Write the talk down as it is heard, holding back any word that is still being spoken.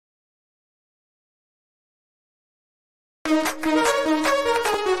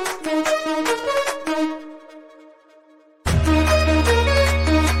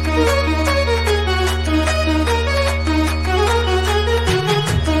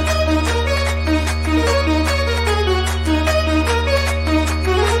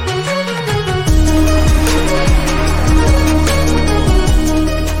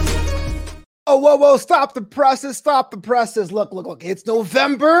Stop the presses. Stop the presses. Look. It's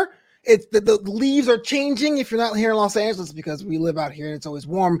November. It's the leaves are changing. If you're not here in Los Angeles, because we live out here and it's always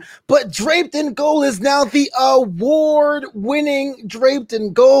warm. But Draped in Gold is now the award-winning Draped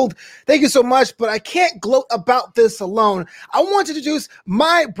in Gold. Thank you so much. But I can't gloat about this alone. I want to introduce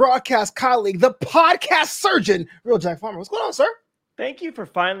my broadcast colleague, the podcast surgeon, Real Jack Farmer. What's going on, sir? Thank you for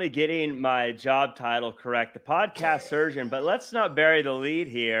finally getting my job title correct, the podcast surgeon. But let's not bury the lead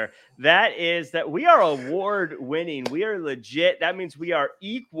here. That is that we are award winning. We are legit. That means we are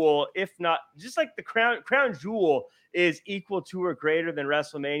equal, if not just like the crown jewel is equal to or greater than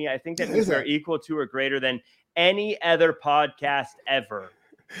WrestleMania. I think that means we're equal to or greater than any other podcast ever.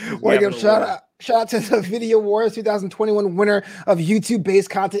 Want to give shout out to the Video Wars 2021 winner of YouTube-based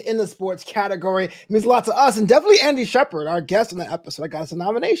content in the sports category. It means a lot to us, and definitely Andy Shepard, our guest on the episode. I got us a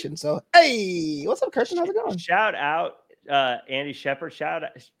nomination. So, hey, what's up, Christian? How's it going? Shout out, Andy Shepard. Shout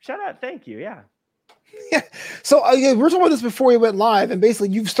out. Thank you. Yeah. Yeah. So we were talking about this before we went live, and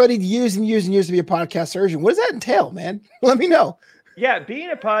basically, you've studied years and years and years to be a podcast surgeon. What does that entail, man? Let me know. Yeah, being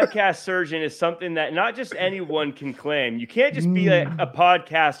a podcast surgeon is something that not just anyone can claim. You can't just be a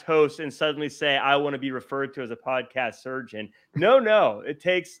podcast host and suddenly say, I want to be referred to as a podcast surgeon. No. It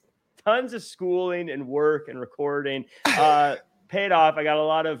takes tons of schooling and work and recording. Paid off. I got a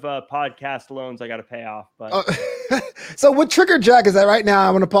lot of podcast loans I got to pay off. But So what triggered Jack is that right now,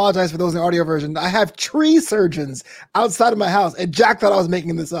 I want to apologize for those in the audio version. I have tree surgeons outside of my house, and Jack thought I was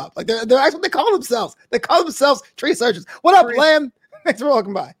making this up. Like they're actually what they call themselves. They call themselves tree surgeons. What up, Lamb? Thanks for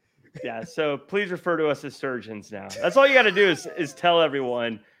welcome by. Yeah, so please refer to us as surgeons now. That's all you got to do is tell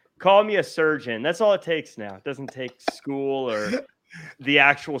everyone, call me a surgeon. That's all it takes now. It doesn't take school or the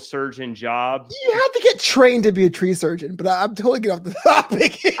actual surgeon job. You have to get trained to be a tree surgeon, but I'm totally getting off the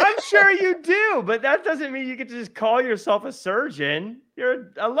topic. I'm sure you do, but that doesn't mean you get to just call yourself a surgeon.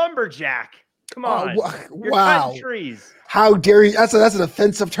 You're a lumberjack. Come on. You're cutting trees. How dare you? That's an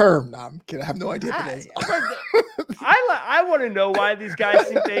offensive term. No, I'm kidding. I have no idea what it is. I want to know why these guys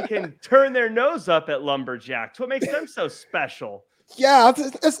think they can turn their nose up at lumberjacks. What makes them so special? Yeah,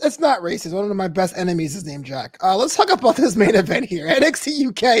 it's not racist. One of my best enemies is named Jack. Let's talk about this main event here. NXT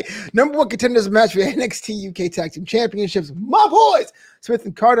UK, number one contenders match for NXT UK Tag Team Championships. My boys, Smith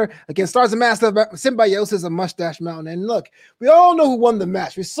and Carter, against Stars and Master Symbiosis and Mustache Mountain. And look, we all know who won the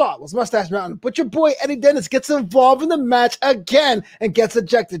match. We saw it was Mustache Mountain. But your boy Eddie Dennis gets involved in the match again and gets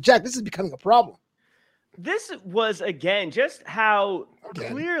ejected. Jack, this is becoming a problem. This was, again, just how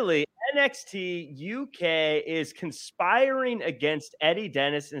clearly NXT UK is conspiring against Eddie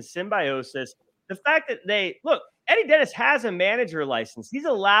Dennis and Symbiosis. The fact that Eddie Dennis has a manager license. He's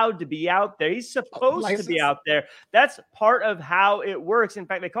allowed to be out there. He's supposed to be out there. That's part of how it works. In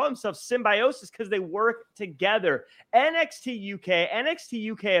fact, they call themselves Symbiosis because they work together. NXT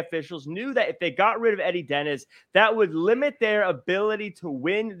UK officials knew that if they got rid of Eddie Dennis, that would limit their ability to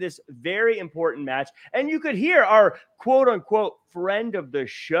win this very important match. And you could hear our quote unquote friend of the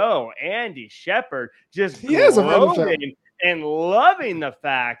show, Andy Shepard, just gloating and loving the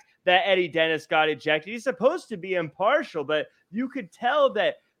fact that Eddie Dennis got ejected. He's supposed to be impartial, but you could tell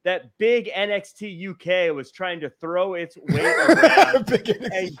that big NXT UK was trying to throw its weight around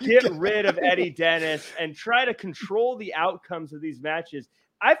and get rid of Eddie Dennis and try to control the outcomes of these matches.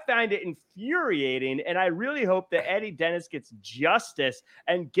 I find it infuriating, and I really hope that Eddie Dennis gets justice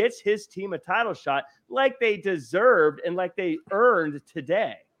and gets his team a title shot like they deserved and like they earned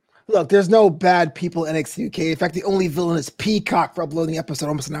today. Look, there's no bad people in NXT UK. In fact, the only villain is Peacock for uploading the episode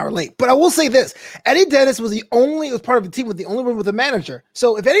almost an hour late. But I will say this. Eddie Dennis was part of the team with the only one with a manager.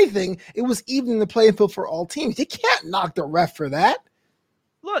 So if anything, it was even the playing field for all teams. You can't knock the ref for that.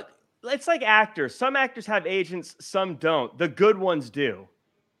 Look, it's like actors. Some actors have agents, some don't. The good ones do.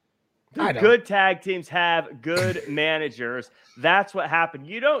 The good tag teams have good managers. That's what happened.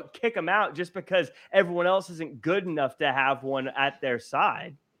 You don't kick them out just because everyone else isn't good enough to have one at their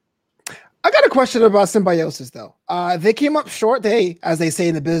side. I got a question about Symbiosis, though. They came up short. They, as they say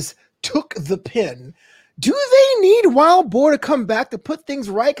in the biz, took the pin. Do they need Wild Boar to come back to put things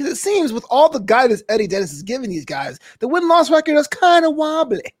right? Because it seems with all the guidance Eddie Dennis is giving these guys, the win-loss record is kind of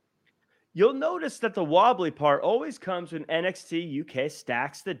wobbly. You'll notice that the wobbly part always comes when NXT UK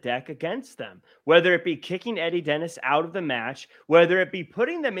stacks the deck against them, whether it be kicking Eddie Dennis out of the match, whether it be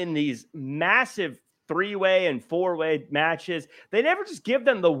putting them in these massive three-way and four-way matches. They never just give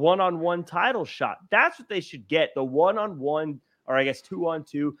them the one-on-one title shot. That's what they should get, the one-on-one, or I guess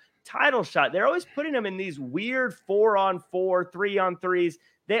two-on-two title shot. They're always putting them in these weird 4-on-4, 3-on-3s.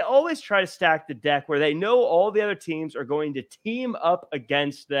 They always try to stack the deck where they know all the other teams are going to team up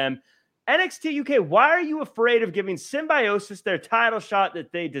against them. NXT UK, why are you afraid of giving Symbiosis their title shot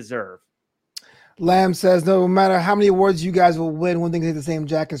that they deserve? Lamb says, no matter how many awards you guys will win, one thing is the same.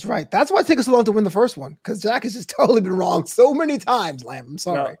 Jack is right. That's why it took us so long to win the first one, because Jack has just totally been wrong so many times, Lamb. I'm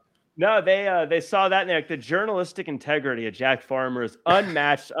sorry. No, they saw that, and like the journalistic integrity of Jack Farmer is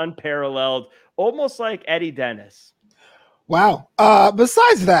unmatched, unparalleled, almost like Eddie Dennis. Wow.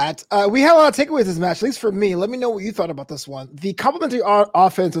 Besides that, we had a lot of takeaways this match, at least for me. Let me know what you thought about this one. The complementary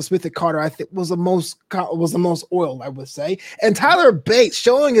offense of Smith and Carter, I think, was the most oiled, I would say. And Tyler Bates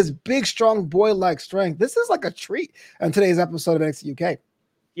showing his big, strong boy-like strength. This is like a treat on today's episode of NXT UK.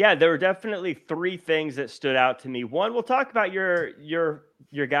 Yeah, there were definitely three things that stood out to me. One, we'll talk about your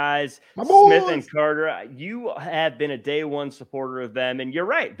guys, Smith and Carter. You have been a day one supporter of them, and you're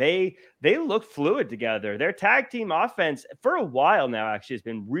right. They look fluid together. Their tag team offense for a while now actually has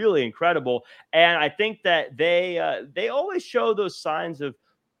been really incredible, and I think that they always show those signs of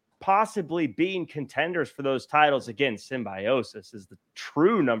possibly being contenders for those titles. Again, Symbiosis is the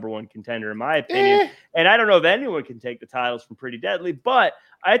true number one contender in my opinion. And I don't know if anyone can take the titles from Pretty Deadly, but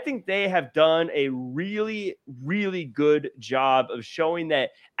I think they have done a really, really good job of showing that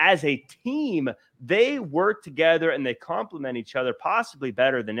as a team, they work together and they complement each other possibly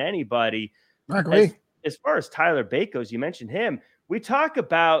better than anybody. I agree. As far as Tyler Bate goes, you mentioned him. We talk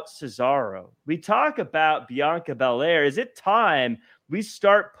about Cesaro. We talk about Bianca Belair. Is it time we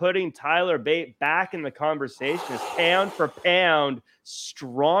start putting Tyler Bate back in the conversation as pound for pound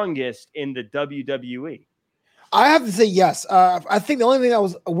strongest in the WWE? I have to say yes. I think the only thing that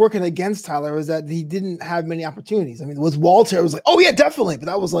was working against Tyler was that he didn't have many opportunities. I mean, with Walter, it was like, oh yeah, definitely. But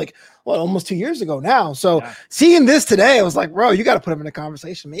that was like, almost 2 years ago now. So seeing this today, I was like, bro, you got to put him in a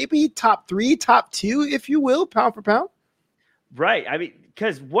conversation. Maybe top 3, top 2, if you will, pound for pound. Right. I mean,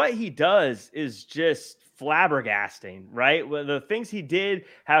 because what he does is just flabbergasting, right? Well, the things he did,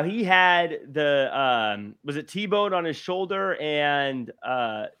 how he had the was it T-Bone on his shoulder and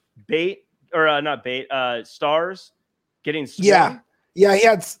Bate or not Bate, Stars getting swung. Yeah, he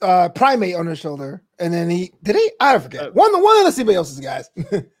had Primate on his shoulder, and then I forget one of the Symbiosis guys.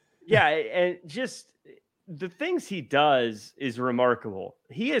 Yeah, and just the things he does is remarkable.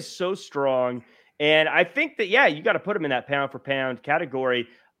 He is so strong, and I think that you got to put him in that pound for pound category.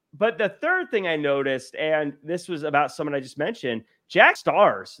 But the third thing I noticed, and this was about someone I just mentioned, Jack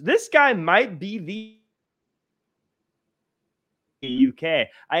Stars. This guy might be the UK.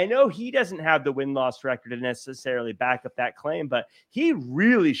 I know he doesn't have the win-loss record to necessarily back up that claim, but he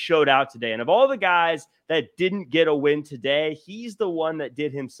really showed out today. And of all the guys that didn't get a win today, he's the one that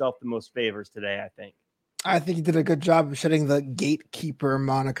did himself the most favors today, I think. I think he did a good job of shedding the gatekeeper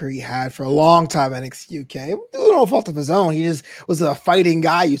moniker he had for a long time at NXT UK. No fault of his own. He just was a fighting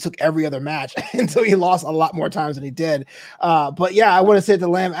guy. You took every other match until he lost a lot more times than he did. But yeah, I want to say to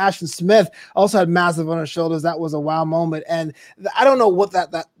Lamb, Ashton Smith also had massive on his shoulders. That was a wow moment. And I don't know what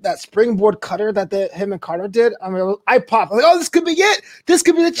that springboard cutter that him and Carter did. I mean, I popped. I was like, oh, this could be it. This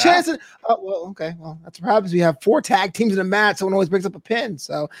could be the chance. And, okay. Well, that's what happens. We have 4 tag teams in a match. Someone always brings up a pin.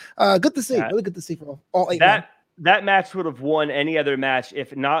 So good to see. Really good to see for all 8 men. That match would have won any other match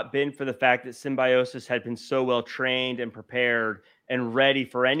if not been for the fact that Symbiosis had been so well trained and prepared and ready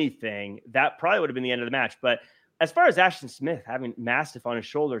for anything. That probably would have been the end of the match. But as far as Ashton Smith having Mastiff on his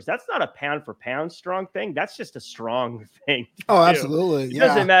shoulders, that's not a pound for pound strong thing. That's just a strong thing. Oh, absolutely. It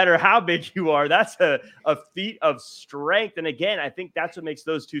doesn't matter how big you are. That's a feat of strength. And again, I think that's what makes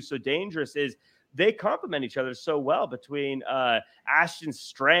those two so dangerous is they complement each other so well between Ashton's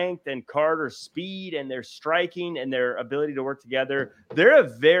strength and Carter's speed and their striking and their ability to work together. They're a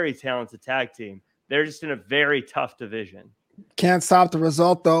very talented tag team. They're just in a very tough division. Can't stop the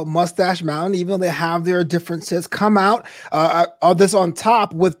result, though. Mustache Mountain, even though they have their differences, come out of this on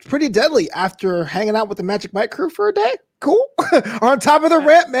top with Pretty Deadly after hanging out with the Magic Mike crew for a day. Cool. On top of the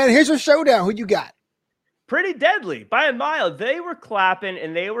ramp, man. Here's your showdown. Who you got? Pretty Deadly by a mile. They were clapping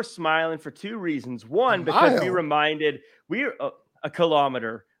and they were smiling for 2 reasons. One, because we reminded we're a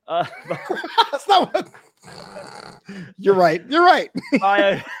kilometer. That's not what. You're right.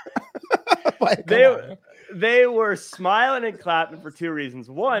 They were smiling and clapping for 2 reasons.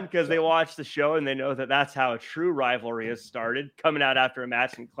 One, because they watched the show and they know that that's how a true rivalry has started, coming out after a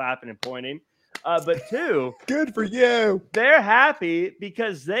match and clapping and pointing. But 2, good for you. They're happy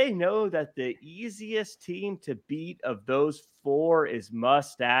because they know that the easiest team to beat of those 4 is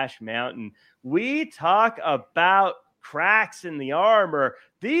Mustache Mountain. We talk about cracks in the armor.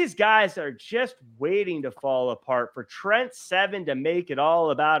 These guys are just waiting to fall apart. For Trent Seven to make it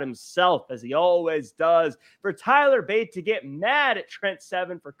all about himself, as he always does. For Tyler Bate to get mad at Trent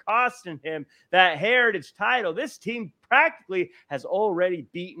Seven for costing him that Heritage title. This team practically has already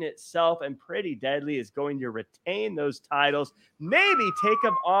beaten itself, and Pretty Deadly is going to retain those titles. Maybe take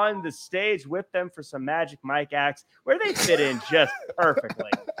them on the stage with them for some Magic Mike acts where they fit in just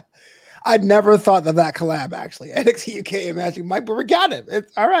perfectly. I'd never thought of that collab, actually. NXT UK and Magic Mike, but we got it.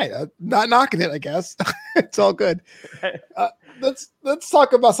 It's all right. Not knocking it, I guess. It's all good. Let's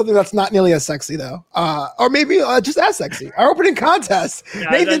talk about something that's not nearly as sexy, though. Or maybe just as sexy. Our opening contest. Yeah,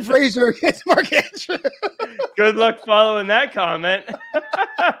 Nathan Frazier against Mark Andrews. Good luck following that comment.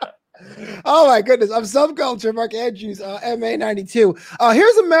 Oh my goodness, I'm Subculture, Mark Andrews, MA92.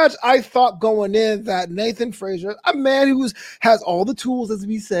 Here's a match I thought going in that Nathan Frazier, a man who has all the tools, as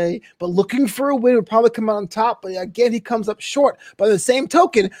we say, but looking for a win, would probably come out on top. But again, he comes up short. By the same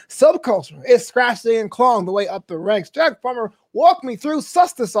token, Subculture is scratching and clawing the way up the ranks. Jack Farmer, walk me through,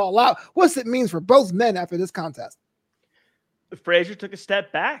 suss this all out. What's it means for both men after this contest? Frazier took a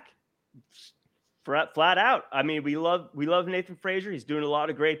step back. Flat out. I mean, we love Nathan Frazier. He's doing a lot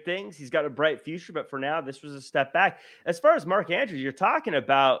of great things. He's got a bright future, but for now, this was a step back. As far as Mark Andrews, you're talking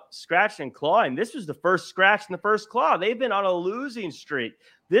about scratching and clawing. This was the first scratch and the first claw. They've been on a losing streak.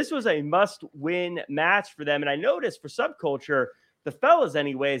 This was a must-win match for them. And I noticed for Subculture, the fellas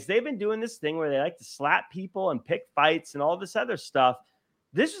anyways, they've been doing this thing where they like to slap people and pick fights and all this other stuff.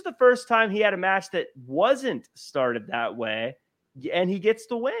 This was the first time he had a match that wasn't started that way. And he gets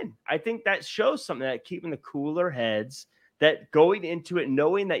the win. I think that shows something, that keeping the cooler heads, that going into it,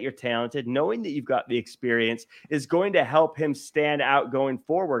 knowing that you're talented, knowing that you've got the experience is going to help him stand out going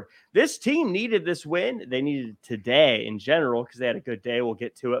forward. This team needed this win. They needed it today in general because they had a good day. We'll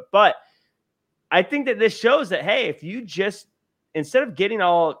get to it. But I think that this shows that, hey, if you just, instead of getting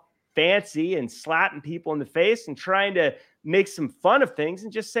all fancy and slapping people in the face and trying to make some fun of things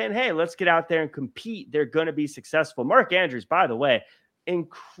and just saying, hey, let's get out there and compete, they're going to be successful. Mark Andrews, by the way,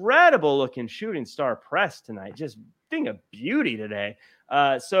 incredible looking shooting star press tonight. Just thing of beauty today.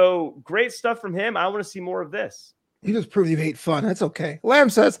 So great stuff from him. I want to see more of this. You just proved you hate fun. That's okay.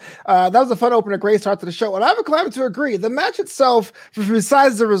 Lamb says, that was a fun opener, great start to the show. And I have a climate to agree. The match itself,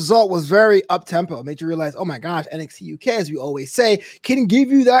 besides the result, was very up-tempo. It made you realize, oh my gosh, NXT UK, as we always say, can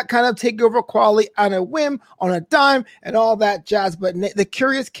give you that kind of takeover quality on a whim, on a dime, and all that jazz. But the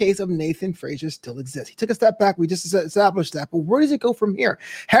curious case of Nathan Frazier still exists. He took a step back. We just established that. But where does it go from here?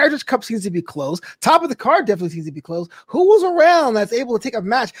 Heritage Cup seems to be closed. Top of the card definitely seems to be closed. Who was around that's able to take a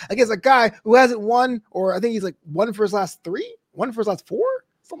match against a guy who hasn't won, or I think he's like one for his last 3, one for his last 4,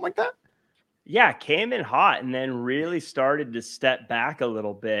 something like that? Yeah, came in hot and then really started to step back a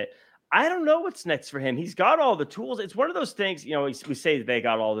little bit. I don't know what's next for him. He's got all the tools. It's one of those things, you know, we say they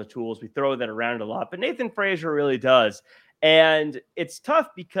got all the tools. We throw that around a lot, but Nathan Frazier really does. And it's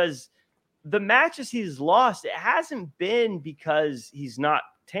tough because the matches he's lost, it hasn't been because he's not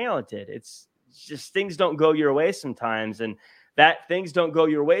talented. It's just things don't go your way sometimes. And that things don't go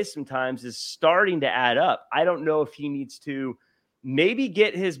your way sometimes is starting to add up. I don't know if he needs to maybe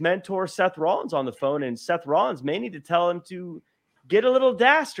get his mentor, Seth Rollins, on the phone, and Seth Rollins may need to tell him to get a little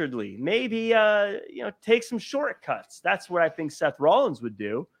dastardly, maybe, take some shortcuts. That's what I think Seth Rollins would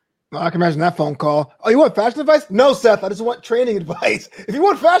do. I can imagine that phone call. Oh, you want fashion advice? No, Seth. I just want training advice. If you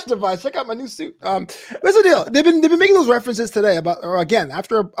want fashion advice, check out my new suit. What's the deal? They've been making those references today about, or again,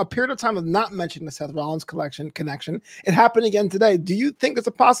 after a period of time of not mentioning the Seth Rollins connection, it happened again today. Do you think there's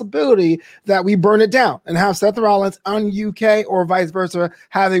a possibility that we burn it down and have Seth Rollins on UK or vice versa,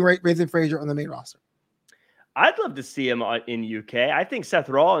 having Nathan Frazier on the main roster? I'd love to see him in UK. I think Seth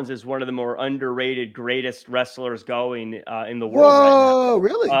Rollins is one of the more underrated, greatest wrestlers going in the world right now. Whoa,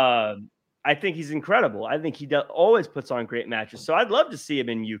 really? I think he's incredible. I think he always puts on great matches. So I'd love to see him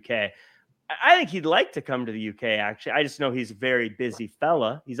in UK. I think he'd like to come to the UK, actually. I just know he's a very busy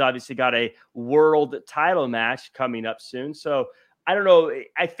fella. He's obviously got a world title match coming up soon. So I don't know.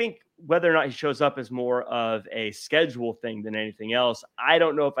 I think whether or not he shows up is more of a schedule thing than anything else. I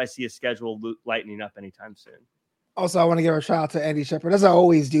don't know if I see a schedule lightening up anytime soon. Also, I want to give a shout out to Andy Shepherd, as I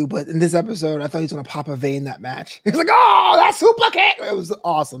always do. But in this episode, I thought he was going to pop a vein that match. He was like, "Oh, that's super kick!" It was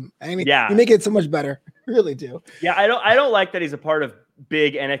awesome. I mean, you make it so much better. Really do. Yeah, I don't like that he's a part of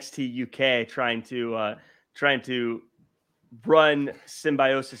big NXT UK trying to run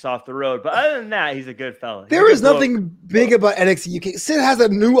Symbiosis off the road. But other than that, he's a good fella. There is nothing big about NXT UK. Sid has a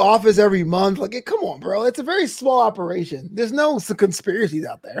new office every month. Like, come on, bro. It's a very small operation. There's no conspiracies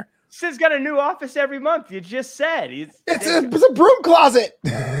out there. Sid's got a new office every month. You just said it's a broom closet.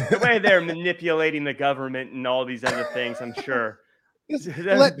 The way they're manipulating the government and all these other things, I'm sure.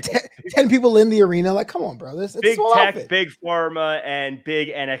 Let 10 people in the arena. Like, come on, bro. It's big tech, outfit. Big pharma, and big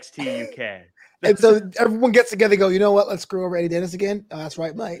NXT UK. And so everyone gets together and go, you know what? Let's screw over Eddie Dennis again. Oh, that's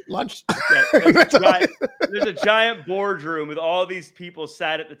right, mate. Lunch. Yeah, there's a giant boardroom with all these people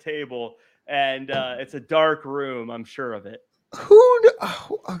sat at the table, and it's a dark room. I'm sure of it.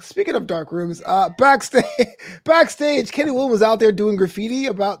 Speaking of dark rooms, backstage, Kenny Williams was out there doing graffiti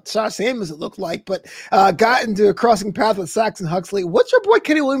about Josh Samuels, it looked like, but got into a crossing path with Saxon Huxley. What's your boy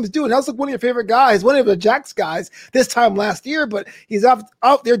Kenny Williams doing? That was like one of your favorite guys, one of the Jack's guys this time last year, but he's out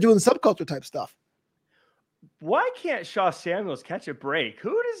there doing subculture type stuff. Why can't Shaw Samuels catch a break?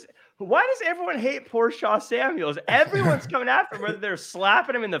 Why does everyone hate poor Shaw Samuels? Everyone's coming after him, whether they're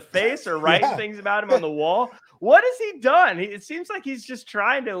slapping him in the face or writing things about him on the wall. What has he done? It seems like he's just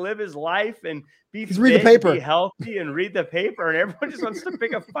trying to live his life and be healthy and read the paper, and everyone just wants to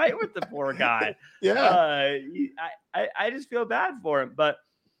pick a fight with the poor guy. Yeah, I just feel bad for him. But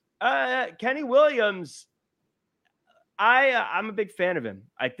Kenny Williams, I'm a big fan of him.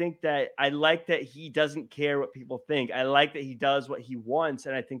 I think that I like that he doesn't care what people think. I like that he does what he wants,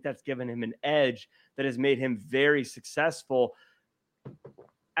 and I think that's given him an edge that has made him very successful.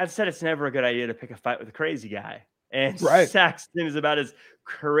 I've said it's never a good idea to pick a fight with a crazy guy, and Saxton is about as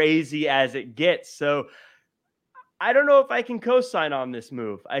crazy as it gets. So I don't know if I can co-sign on this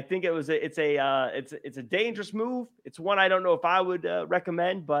move. I think it's a dangerous move. It's one I don't know if I would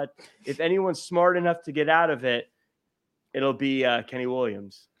recommend, but if anyone's smart enough to get out of it, it'll be Kenny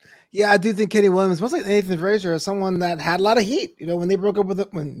Williams. Yeah, I do think Kenny Williams, much like Nathan Frazier, is someone that had a lot of heat. You know, when him and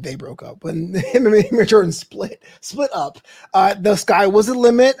Jordan split up, the sky was the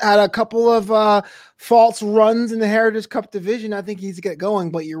limit. Had a couple of false runs in the Heritage Cup division. I think he needs to get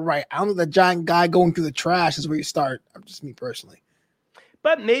going. But you're right. I don't know, the giant guy going through the trash is where you start. Just me personally.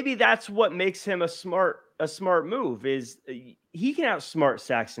 But maybe that's what makes him a smart move is he can outsmart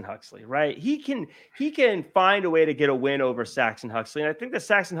Saxon Huxley, right? He can find a way to get a win over Saxon Huxley. And I think that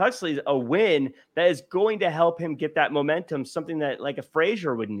Saxon Huxley is a win that is going to help him get that momentum, something that like a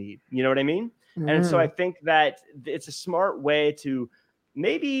Frazier would need. You know what I mean? Mm-hmm. And so I think that it's a smart way to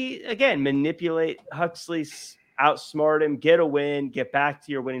maybe, again, manipulate Huxley, outsmart him, get a win, get back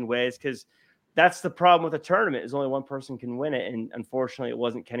to your winning ways. Because that's the problem with a tournament is only one person can win it. And unfortunately, it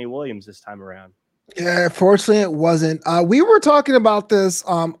wasn't Kenny Williams this time around. Yeah, fortunately it wasn't. We were talking about this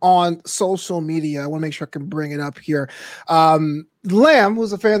on social media. I want to make sure I can bring it up here. Lamb,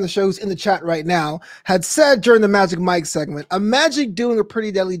 who's a fan of the show, who's in the chat right now, had said during the Magic Mike segment, Imagine doing a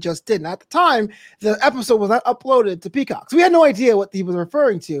Pretty Deadly just did. And at the time, the episode was not uploaded to Peacock. So we had no idea what he was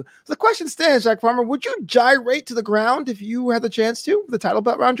referring to. So the question stands, Jack Farmer, would you gyrate to the ground if you had the chance to, with the title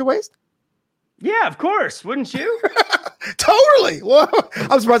belt around your waist? Yeah, of course. Wouldn't you? Totally. Well,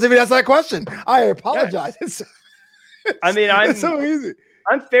 I'm surprised if he asked that question. I apologize. Yes. It's so easy.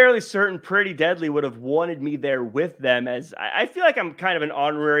 I'm fairly certain Pretty Deadly would have wanted me there with them, as I feel like I'm kind of an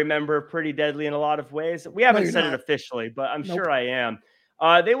honorary member of Pretty Deadly in a lot of ways. We haven't said it officially, but I'm sure I am.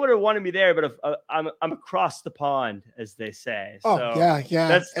 They would have wanted me there, but I'm across the pond, as they say. So yeah.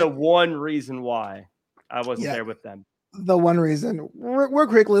 That's the one reason why I wasn't there with them. The one reason. We're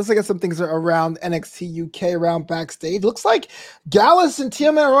quickly, let's look at some things around NXT UK, around backstage. Looks like Gallus and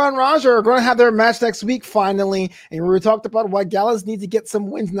Tioman and Ron Raja are going to have their match next week, finally. And we talked about why Gallus needs to get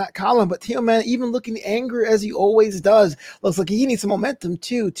some wins in that column. But Tioman, even looking angry as he always does, looks like he needs some momentum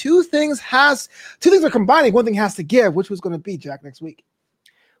too. Two things are combining. One thing has to give. Which was going to be, Jack, next week?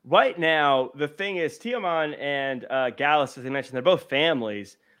 Right now, the thing is, Tioman and Gallus, as I mentioned, they're both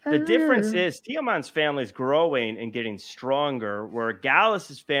families. The difference is Tioman's family is growing and getting stronger, where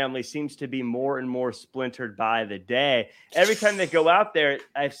Gallus's family seems to be more and more splintered by the day. Every time they go out there,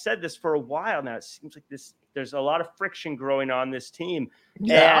 I've said this for a while now, it seems like there's a lot of friction growing on this team.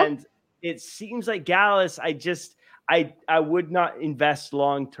 Yeah. And it seems like Gallus, I would not invest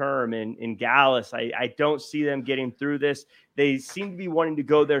long-term in Gallus. I don't see them getting through this. They seem to be wanting to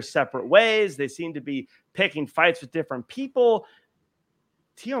go their separate ways. They seem to be picking fights with different people.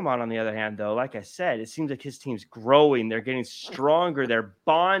 Tioman, on the other hand, though, like I said, it seems like his team's growing. They're getting stronger. They're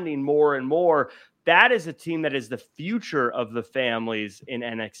bonding more and more. That is a team that is the future of the families in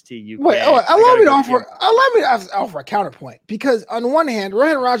NXT UK. Wait, allow me to offer a counterpoint, because on one hand,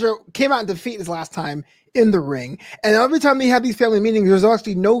 Rohan Raja came out in defeat his last time in the ring, and every time they have these family meetings, there's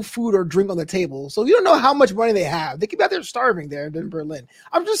actually no food or drink on the table, so you don't know how much money they have. They could be out there starving there in Berlin.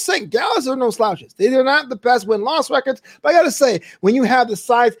 I'm just saying, Gallus are no slouches. They're not the best win-loss records, but I gotta say, when you have the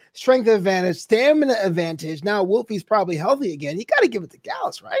size, strength advantage, stamina advantage, now Wolfie's probably healthy again, you gotta give it to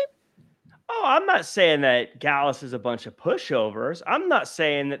Gallus, right? Oh, I'm not saying that Gallus is a bunch of pushovers. I'm not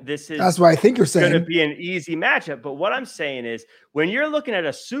saying that this is That's what I think you're saying. Going to be an easy matchup. But what I'm saying is when you're looking at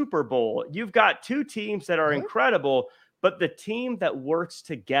a Super Bowl, you've got two teams that are incredible, but the team that works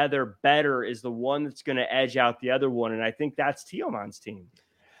together better is the one that's going to edge out the other one. And I think that's Tioman's team.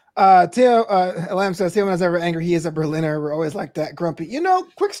 Lamb says Tioman is ever angry. He is a Berliner. We're always like that, grumpy.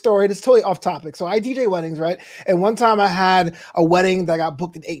 Quick story. It's totally off topic. So I DJ weddings, right? And one time I had a wedding that got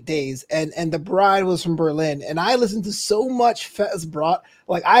booked in 8 days, and the bride was from Berlin. And I listened to so much Fez brought.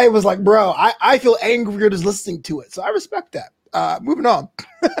 Like I was like, bro, I feel angrier just listening to it. So I respect that. Moving on.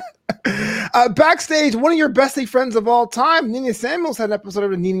 Backstage, one of your bestie friends of all time, Nina Samuels, had an episode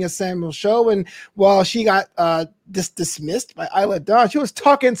of the Nina Samuels show, and while she got dismissed by Isla Dawn, she was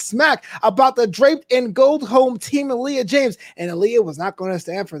talking smack about the draped in gold home team Aaliyah James, and Aaliyah was not going to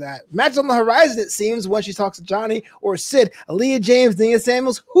stand for that. Match on the horizon, it seems, when she talks to Johnny or Sid. Aaliyah James, Nina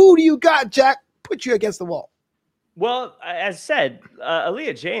Samuels, who do you got, Jack? Put you against the wall. Well, as said,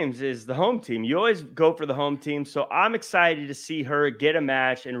 Aaliyah James is the home team. You always go for the home team. So I'm excited to see her get a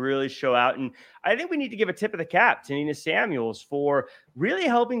match and really show out. And I think we need to give a tip of the cap to Nina Samuels for really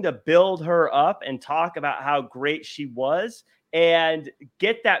helping to build her up and talk about how great she was and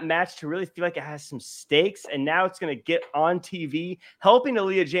get that match to really feel like it has some stakes. And now it's going to get on TV, helping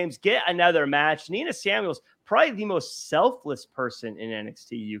Aaliyah James get another match. Nina Samuels, probably the most selfless person in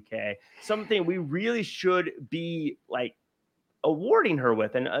NXT UK, something we really should be like awarding her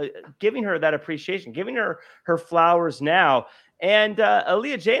with and giving her that appreciation, giving her flowers now. And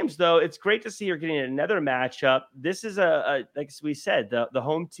Aaliyah James, though, it's great to see her getting another matchup. This is like we said, the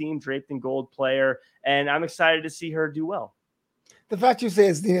home team draped in gold player, and I'm excited to see her do well. The fact you say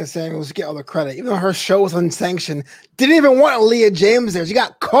it's Nina Samuels get all the credit, even though her show was unsanctioned, didn't even want Aaliyah James there. She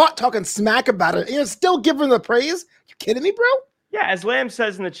got caught talking smack about it, and you're still giving her the praise? You kidding me, bro? Yeah, as Lamb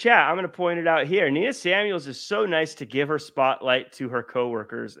says in the chat, I'm going to point it out here. Nina Samuels is so nice to give her spotlight to her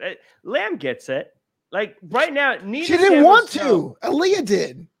coworkers. Lamb gets it. Like right now, Nina she didn't want to. Aaliyah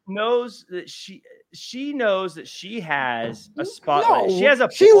did. Knows that she knows that she has a spotlight. No, she has a.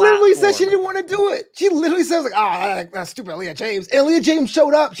 She literally said she didn't want to do it. She literally says like, that's stupid, Aaliyah James. And Aaliyah James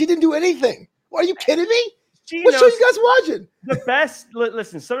showed up. She didn't do anything. What, are you kidding me? What show you guys watching? The best.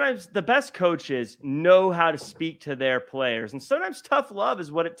 Listen, sometimes the best coaches know how to speak to their players, and sometimes tough love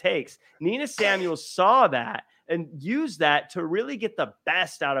is what it takes. Nina Samuels saw that and used that to really get the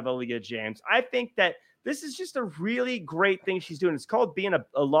best out of Aaliyah James. I think that this is just a really great thing she's doing. It's called being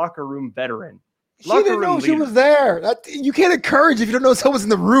a locker room veteran. She didn't know she was there. You can't encourage if you don't know someone's in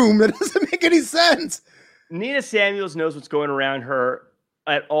the room. That doesn't make any sense. Nina Samuels knows what's going around her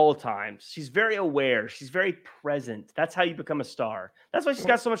at all times. She's very aware. She's very present. That's how you become a star. That's why she's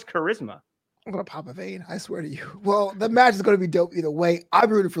got so much charisma. I'm going to pop a vein. I swear to you. Well, the match is going to be dope either way. I'm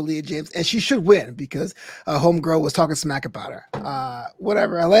rooting for Leah James, and she should win because homegirl was talking smack about her.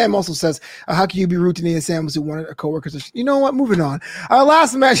 Whatever. Lamb also says, how can you be rude to Nina Samuels who wanted a coworker? You know what? Moving on.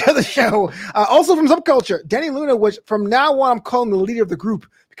 Last match of the show. Also from Subculture, Danny Luna, which from now on I'm calling the leader of the group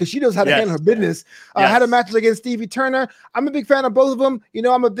because she knows how to handle her business. Had a match against Stevie Turner. I'm a big fan of both of them.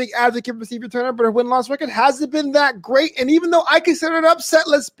 I'm a big advocate for Stevie Turner, but her win-loss record hasn't been that great. And even though I consider it upset,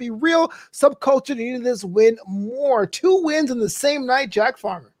 let's be real, Subculture needed this win more. 2 wins in the same night, Jack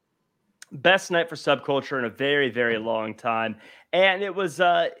Farmer. Best night for Subculture in a very, very long time. And it was,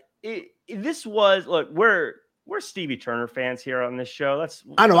 look, we're Stevie Turner fans here on this show.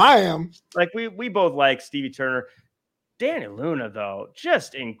 I know I am. Like we both like Stevie Turner. Danny Luna, though,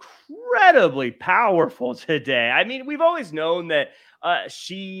 just incredibly powerful today. I mean, we've always known that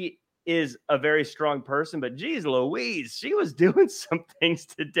she is a very strong person, but geez Louise, she was doing some things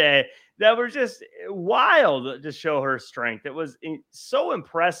today that were just wild to show her strength. It was so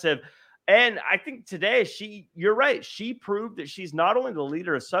impressive. And I think today you're right. She proved that she's not only the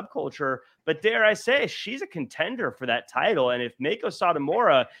leader of Subculture, but dare I say, she's a contender for that title. And if Meiko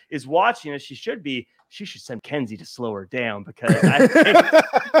Satomura is watching, as she should be, she should send Kenzie to slow her down because I think,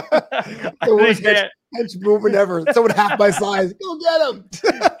 the worst hench movement ever. Someone half my size. Go get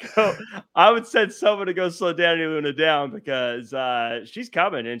him. I would send someone to go slow Danny Luna down because she's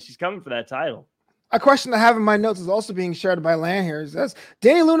coming and she's coming for that title. A question I have in my notes is also being shared by Lan here. It says,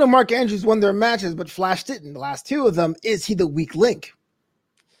 Danny Luna and Mark Andrews won their matches, but Flash didn't. The last 2 of them. Is he the weak link?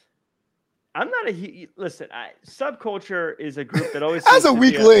 I'm not listen. Subculture is a group that always as a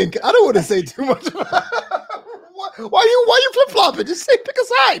weak link. I don't want to say too much. Why you flip flopping? Just say pick a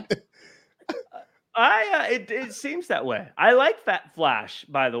side. It seems that way. I like Fat Flash,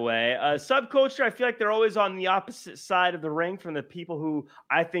 by the way. Subculture, I feel like they're always on the opposite side of the ring from the people who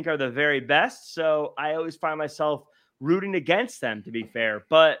I think are the very best. So I always find myself rooting against them, to be fair.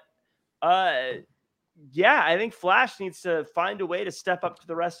 But Yeah, I think Flash needs to find a way to step up to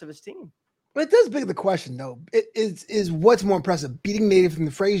the rest of his team. But it does beg the question, though. It is what's more impressive, beating Native from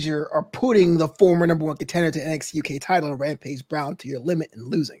the Frazier or putting the former number one contender to NXT UK title, Rampage Brown, to your limit and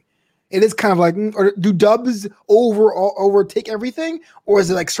losing? It is kind of like, or do dubs overtake everything? Or is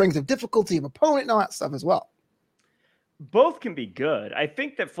it like strength of difficulty of opponent and all that stuff as well? Both can be good. I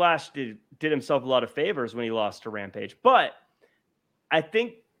think that Flash did himself a lot of favors when he lost to Rampage. But I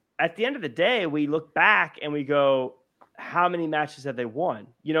think at the end of the day, we look back and we go, how many matches have they won?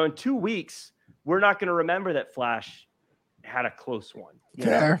 In 2 weeks, we're not going to remember that Flash had a close one.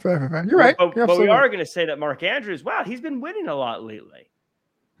 Fair. You're right. But we are going to say that Mark Andrews, wow, he's been winning a lot lately.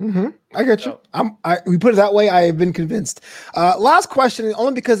 Mm-hmm. I get you. We put it that way. I have been convinced. Last question,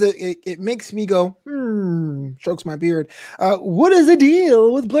 only because it makes me go, strokes my beard. What is the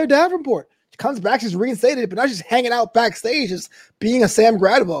deal with Blair Davenport? She comes back, she's reinstated, but now she's hanging out backstage as being a Sam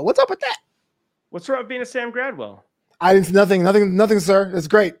Gradwell. What's up with that? What's wrong with being a Sam Gradwell? I didn't see nothing, sir. That's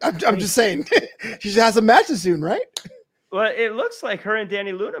great. I'm just saying. She should have some matches soon, right? Well, it looks like her and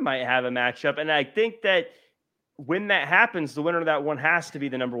Danny Luna might have a matchup, and I think that when that happens, the winner of that one has to be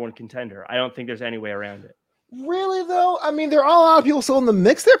the number one contender. I don't think there's any way around it. Really, though? I mean, there are a lot of people still in the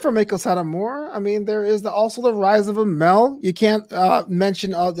mix there for Meiko Satomura. I mean, there is also the rise of Amel. You can't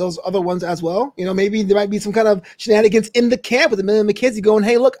mention those other ones as well. Maybe there might be some kind of shenanigans in the camp with Amelia McKenzie going,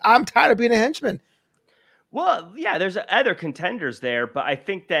 hey, look, I'm tired of being a henchman. Well, yeah, there's other contenders there, but I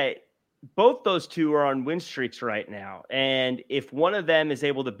think that both those two are on win streaks right now. And if one of them is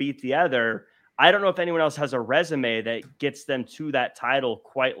able to beat the other, I don't know if anyone else has a resume that gets them to that title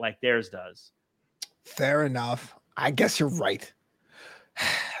quite like theirs does. Fair enough. I guess you're right.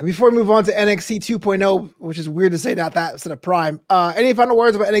 Before we move on to NXT 2.0, which is weird to say that instead of Prime, any final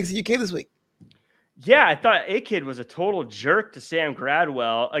words about NXT UK this week? Yeah, I thought A-Kid was a total jerk to Sam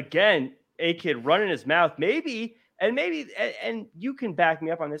Gradwell. Again, A-Kid running his mouth. Maybe, and you can back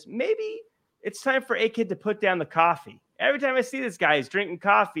me up on this, maybe it's time for A-Kid to put down the coffee. Every time I see this guy, he's drinking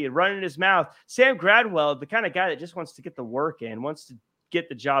coffee and running his mouth. Sam Gradwell, the kind of guy that just wants to get the work in, wants to get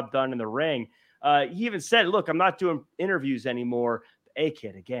the job done in the ring. He even said, look, I'm not doing interviews anymore.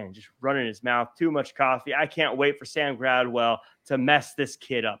 A-Kid, again, just running his mouth, too much coffee. I can't wait for Sam Gradwell to mess this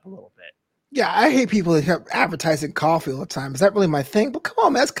kid up a little bit. Yeah, I hate people that have advertising coffee all the time. Is that really my thing? But come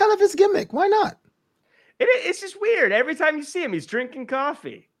on, man, that's kind of his gimmick. Why not? It's just weird. Every time you see him, he's drinking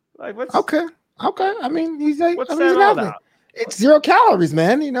coffee. Like, what's okay? I mean, he's like, what's that all about? It's 0 calories,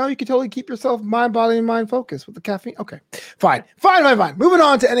 man. You can totally keep yourself mind, body, and mind focused with the caffeine. Okay, fine. Moving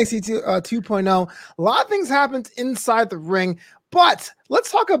on to NXT 2.0. A lot of things happened inside the ring, but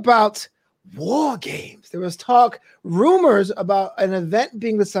let's talk about War Games. There was rumors about an event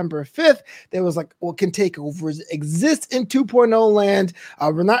being December 5th. There was can takeovers exist in 2.0 land?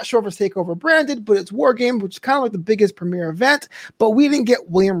 We're not sure if it's takeover branded, but it's War Games, which is kind of like the biggest premier event. But we didn't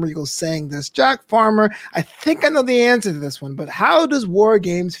get William Regal saying this. Jack Farmer, I think I know the answer to this one, but how does War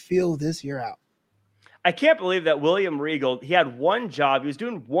Games feel this year out? I can't believe that William Regal, he had one job. He was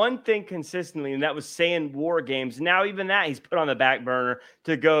doing one thing consistently, and that was saying War Games. Now, even that he's put on the back burner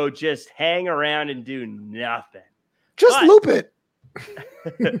to go just hang around and do nothing. Loop it.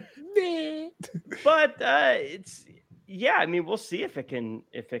 But I mean, we'll see if it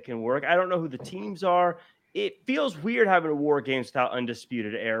can work. I don't know who the teams are. It feels weird having a War Games without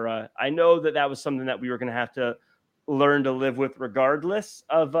Undisputed Era. I know that was something that we were going to have to learn to live with regardless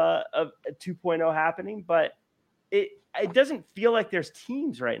of 2.0 happening, but it doesn't feel like there's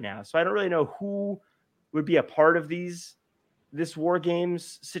teams right now. So I don't really know who would be a part of this War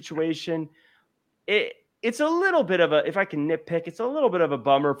Games situation. It's a little bit of if I can nitpick, it's a little bit of a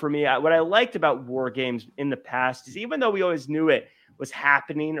bummer for me. What I liked about War Games in the past is even though we always knew it was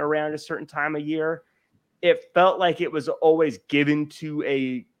happening around a certain time of year, it felt like it was always given to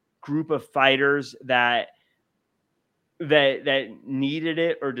a group of fighters that needed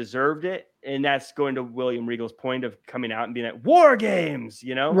it or deserved it. And that's going to William Regal's point of coming out and being like, War Games,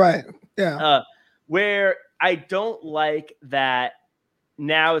 Right. Yeah. Where I don't like that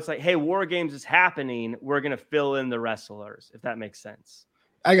now it's like, hey, War Games is happening. We're going to fill in the wrestlers, if that makes sense.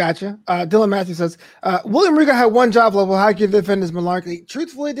 I got you. Dylan Matthews says, William Regal had one job level. How can you defend his malarkey?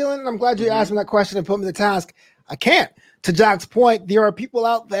 Truthfully, Dylan, I'm glad you asked me that question and put me to the task. I can't. To Jack's point, there are people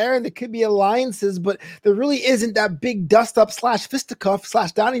out there and there could be alliances, but there really isn't that big dust up /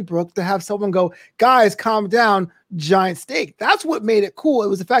 fisticuff / Donnybrook to have someone go, guys, calm down, giant stake. That's what made it cool. It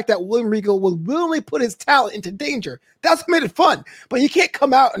was the fact that William Regal would willingly put his talent into danger. That's what made it fun. But you can't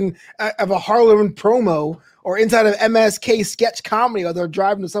come out and have a Harlem promo or inside of MSK sketch comedy, or they're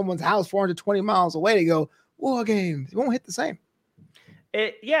driving to someone's house 420 miles away to go, War Games. It won't hit the same.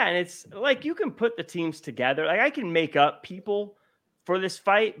 And it's like you can put the teams together. Like I can make up people for this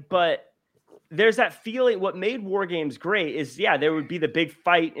fight, but there's that feeling. What made War Games great is, there would be the big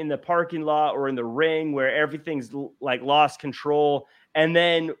fight in the parking lot or in the ring where everything's like lost control. And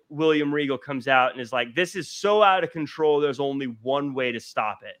then William Regal comes out and is like, this is so out of control. There's only one way to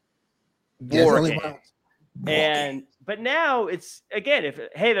stop it. War Games. But now it's, again,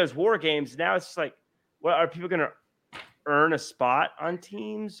 there's War Games. Now it's like, well, are people going to earn a spot on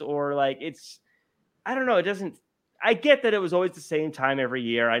teams? Or like, I don't know. It doesn't, I get that it was always the same time every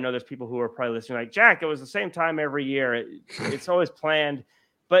year. I know there's people who are probably listening like, Jack, it was the same time every year. It's always planned.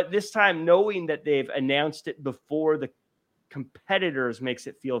 But this time, knowing that they've announced it before the competitors makes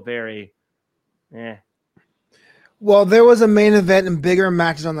it feel very, Well, there was a main event and bigger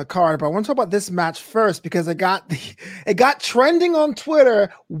matches on the card, but I want to talk about this match first because it got trending on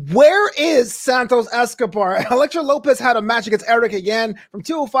Twitter. Where is Santos Escobar? Elektra Lopez had a match against Erica Yan from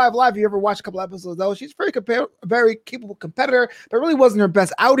 205 Live. If you ever watched a couple episodes, though, she's very capable competitor, but really wasn't her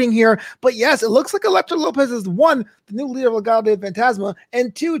best outing here. But yes, it looks like Elektra Lopez is one, the new leader of Legado del Fantasma,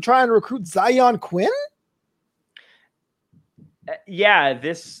 and two, trying to recruit Zion Quinn.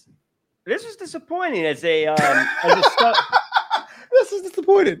 This was disappointing as a this is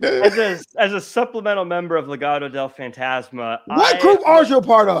disappointing as a supplemental member of Legado del Fantasma. What group are you a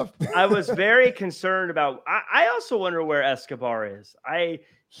part of? I was very concerned about. I also wonder where Escobar is.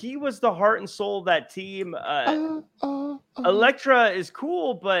 He was the heart and soul of that team. Elektra is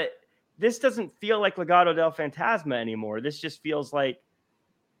cool, but this doesn't feel like Legado del Fantasma anymore. This just feels like,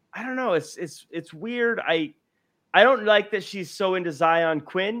 I don't know. It's weird. I don't like that she's so into Zion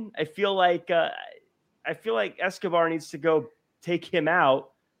Quinn. I feel like Escobar needs to go take him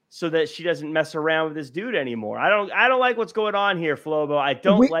out so that she doesn't mess around with this dude anymore. I don't like what's going on here, Flobo. I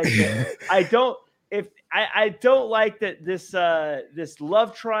don't like it. I don't like that this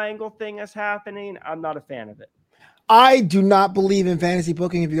love triangle thing is happening. I'm not a fan of it. I do not believe in fantasy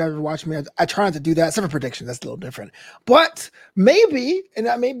booking. If you guys ever watch me, I try not to do that. Except for prediction, that's a little different. But maybe,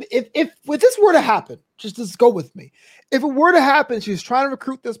 if this were to happen, just go with me. If it were to happen, she's trying to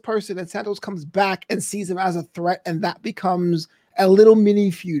recruit this person, and Santos comes back and sees him as a threat, and that becomes a little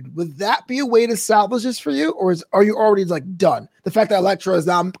mini feud. Would that be a way to salvage this for you, or are you already like done? The fact that Elektra is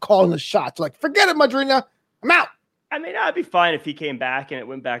now calling the shots, like forget it, Madrina, I'm out. I mean, I'd be fine if he came back and it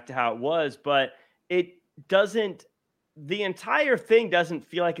went back to how it was, but it doesn't. The entire thing doesn't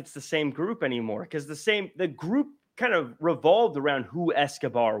feel like it's the same group anymore because the group kind of revolved around who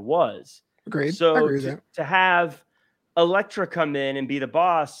Escobar was. Agreed. So to have Elektra come in and be the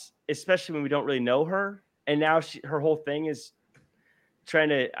boss, especially when we don't really know her, and now her whole thing is trying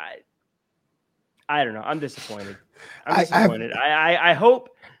to. I don't know. I'm disappointed. I hope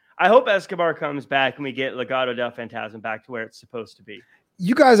Escobar comes back and we get Legado del Fantasma back to where it's supposed to be.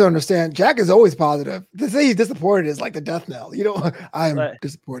 You guys don't understand. Jack is always positive. To say he's disappointed is like the death knell. I'm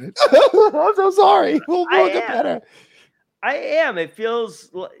disappointed. I'm so sorry. We'll get better. I am. It feels.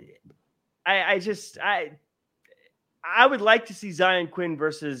 I would like to see Zion Quinn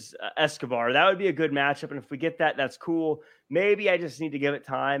versus Escobar. That would be a good matchup, and if we get that, that's cool. Maybe I just need to give it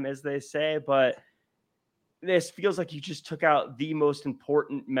time, as they say. But this feels like you just took out the most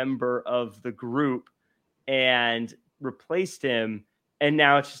important member of the group and replaced him. And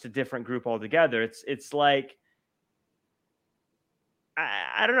now it's just a different group altogether. It's like,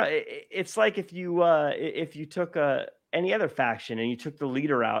 I don't know. It's like if you took any other faction and you took the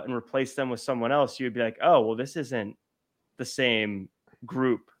leader out and replaced them with someone else, you'd be like, oh, well, this isn't the same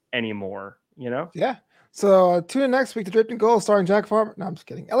group anymore, Yeah. So tune in next week to Draped in Gold starring Jack Farmer. No, I'm just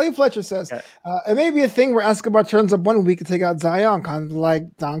kidding. Elliot Fletcher says, it may be a thing where Escobar turns up one week to take out Zion, kind of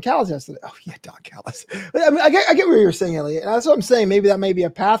like Don Callis yesterday. Oh, yeah, Don Callis. I mean, I get what you're saying, Elliot. And that's what I'm saying. Maybe that may be a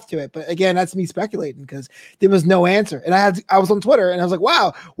path to it. But again, that's me speculating because there was no answer. And I was on Twitter and I was like,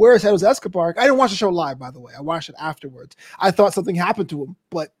 wow, where is Santos Escobar? I didn't watch the show live, by the way. I watched it afterwards. I thought something happened to him,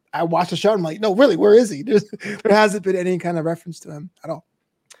 but I watched the show and I'm like, no, really, where is he? There hasn't been any kind of reference to him at all.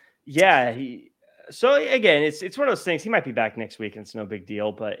 Yeah, So again, it's one of those things. He might be back next week, and it's no big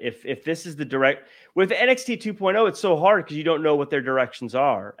deal. But if this is the direct with NXT 2.0, it's so hard because you don't know what their directions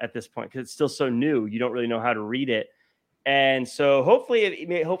are at this point because it's still so new. You don't really know how to read it, and so hopefully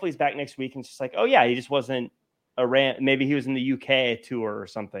he's back next week and it's just like, oh yeah, he just wasn't around. Maybe he was in the UK tour or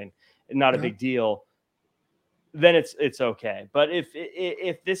something. Not a big deal. Then it's okay. But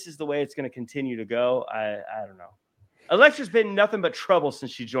if this is the way it's going to continue to go, I don't know. Elektra's been nothing but trouble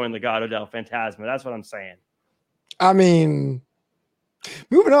since she joined Legado del Fantasma. That's what I'm saying. I mean,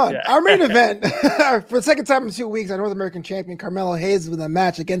 Moving on. Yeah. Our main event for the second time in 2 weeks, our North American champion Carmelo Hayes with a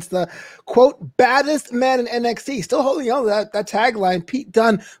match against the quote baddest man in NXT. Still holding on to that tagline. Pete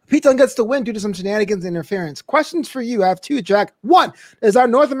Dunne. Pete Dunne gets the win due to some shenanigans and interference. Questions for you. I have two, Jack. One, does our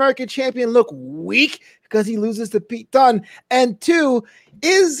North American champion look weak because he loses to Pete Dunne? And two,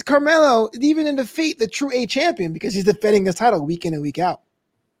 is Carmelo, even in defeat, the true A champion because he's defending his title week in and week out?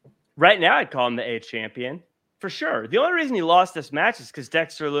 Right now, I'd call him the A champion. For sure. The only reason he lost this match is because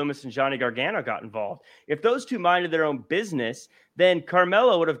Dexter Lumis and Johnny Gargano got involved. If those two minded their own business, then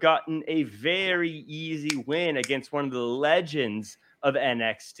Carmelo would have gotten a very easy win against one of the legends of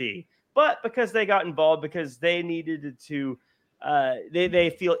NXT. But because they got involved, because they needed to,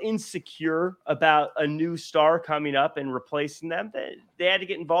 they feel insecure about a new star coming up and replacing them, they had to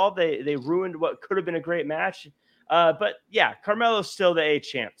get involved. They ruined what could have been a great match. But yeah, Carmelo's still the A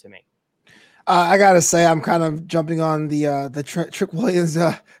champ to me. I gotta say, I'm kind of jumping on the Trick Williams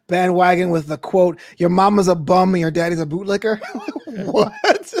bandwagon with the quote, "Your mama's a bum and your daddy's a bootlicker." What?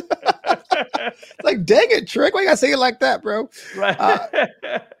 It's like, dang it, Trick! Why you gotta say it like that, bro? Right.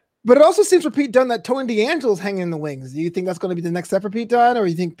 But it also seems for Pete Dunne that Tony D'Angelo's hanging in the wings. Do you think that's going to be the next step for Pete Dunne, or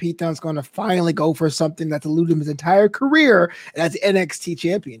do you think Pete Dunne's going to finally go for something that's eluded him his entire career, and that's the NXT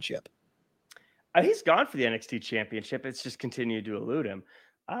Championship? He's gone for the NXT Championship. It's just continued to elude him.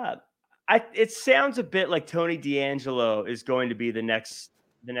 It sounds a bit like Tony D'Angelo is going to be the next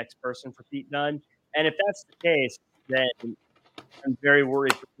person for Pete Dunne. And if that's the case, then I'm very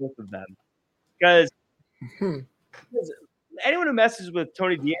worried for both of them. Because anyone who messes with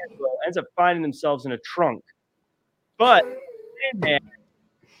Tony D'Angelo ends up finding themselves in a trunk. But, man,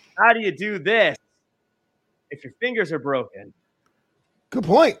 how do you do this if your fingers are broken? Good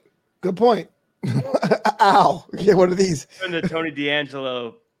point. Good point. Ow. Yeah, what are these? The Tony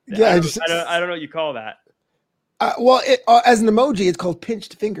D'Angelo. Yeah, I don't know what you call that. Well, as an emoji, it's called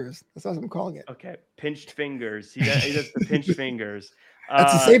pinched fingers. That's what I'm calling it. Okay, pinched fingers. He does the pinched fingers.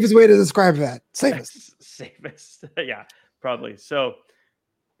 That's the safest way to describe that. Safest. Yeah, probably. So,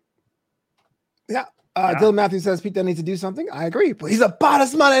 yeah. Dylan Matthews says Pete Dunne needs to do something. I agree, but he's the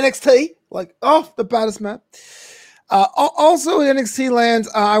baddest man in NXT. Like, the baddest man. Also in NXT lands,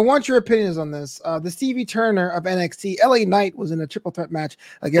 I want your opinions on this. The Stevie Turner of NXT, LA Knight, was in a triple threat match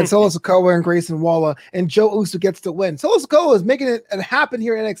against Solo Sikoa and Grayson Waller, and Joe Uso gets the win. Solo Sikoa is making it happen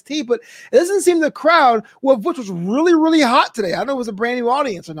here in NXT, but it doesn't seem the crowd, which was really, really hot today. I don't know if it was a brand new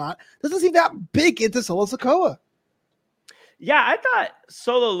audience or not. Doesn't seem that big into Solo Sikoa. Yeah, I thought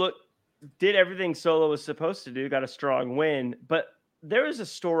Solo did everything Solo was supposed to do, got a strong win, but there was a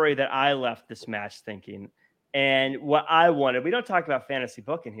story that I left this match thinking. And what I wanted, we don't talk about fantasy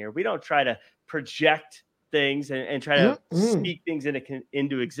booking here. We don't try to project things and try to speak things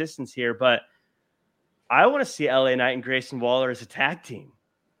into existence here. But I want to see LA Knight and Grayson Waller as a tag team.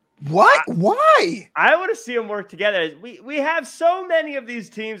 What? Why? I want to see them work together. We have so many of these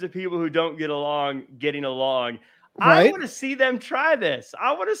teams of people who don't get along, getting along. Right? I want to see them try this.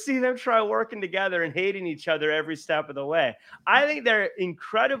 I want to see them try working together and hating each other every step of the way. I think they're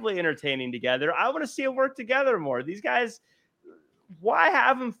incredibly entertaining together. I want to see them work together more. These guys, why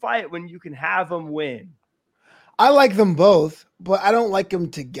have them fight when you can have them win? I like them both, but I don't like them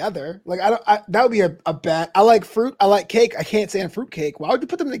together. Like that would be a bad. I like fruit. I like cake. I can't stand fruit cake. Why would you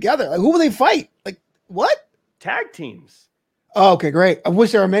put them together? Like, who will they fight? Like, what? Tag teams. Oh, okay, great. I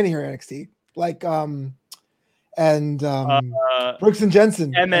wish there were many here at NXT. Like, Brooks and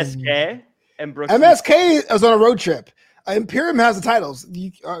Jensen. MSK and Brooks. MSK is on a road trip. Imperium has the titles.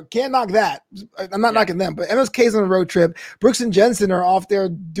 You can't knock that. I'm not knocking them, but MSK is on a road trip. Brooks and Jensen are off there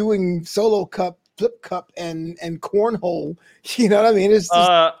doing solo cup, flip cup, and cornhole. You know what I mean? It's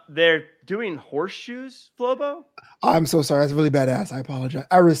just, they're doing horseshoes, Flobo. I'm so sorry. That's really badass. I apologize.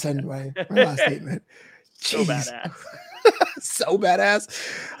 I rescind my last statement. So badass. So badass.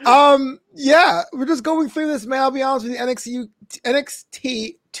 Yeah, we're just going through this, man. I'll be honest with you.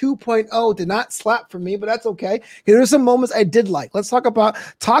 NXT 2.0 did not slap for me, but that's okay. There were some moments I did like. Let's talk about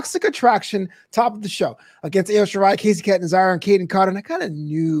Toxic Attraction, top of the show, against Io Shirai, Casey Catanzaro, and Caden Carter. And I kind of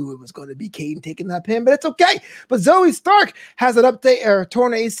knew it was going to be Caden taking that pin, but it's okay. But Zoe Stark has an update, or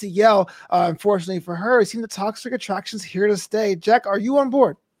torn ACL. Unfortunately for her, it seems the Toxic Attraction's here to stay. Jack, are you on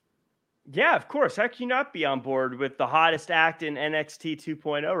board? Yeah, of course. How can you not be on board with the hottest act in NXT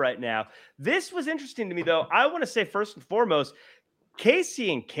 2.0 right now? This was interesting to me, though. I want to say, first and foremost,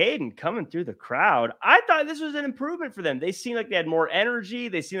 Casey and Caden coming through the crowd. I thought this was an improvement for them. They seemed like they had more energy.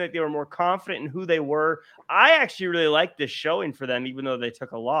 They seemed like they were more confident in who they were. I actually really liked this showing for them, even though they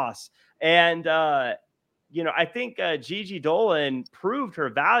took a loss. And, I think Gigi Dolan proved her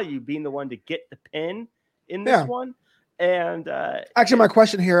value being the one to get the pin in this one. And actually, my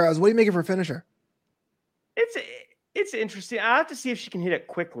question here is, what do you make of her finisher? It's interesting. I have to see if she can hit it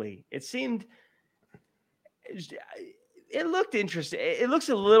quickly. It looked interesting. It looks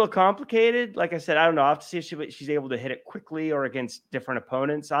a little complicated. Like I said, I don't know. I have to see if she's able to hit it quickly or against different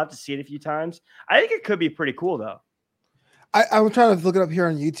opponents. I'll have to see it a few times. I think it could be pretty cool, though. I'm trying to look it up here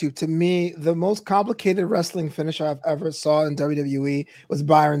on YouTube. To me, the most complicated wrestling finisher I've ever saw in WWE was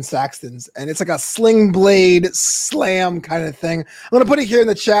Byron Saxton's. And it's like a sling blade slam kind of thing. I'm going to put it here in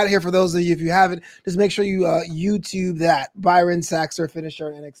the chat here for those of you, if you haven't, just make sure you YouTube that Byron Saxton finisher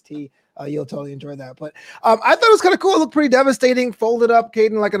in NXT. You'll totally enjoy that. But I thought it was kind of cool. It looked pretty devastating. Folded up,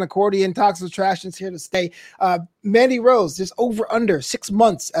 Caden like an accordion. Toxic Trash is here to stay. Mandy Rose, just over under 6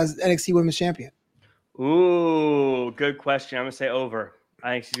 months as NXT Women's Champion. Ooh, good question. I'm going to say over.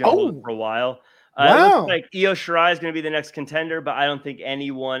 I think she's going to hold it for a while. Wow. It looks like Io Shirai is going to be the next contender, but I don't think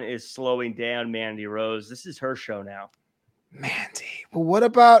anyone is slowing down Mandy Rose. This is her show now. Mandy. Well, what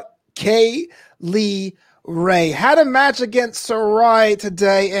about Kay Lee Ray? Had a match against Sarai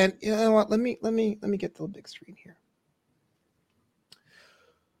today, and you know what? Let me get to the big screen here.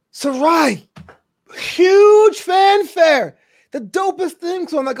 Sarai, huge fanfare. The dopest theme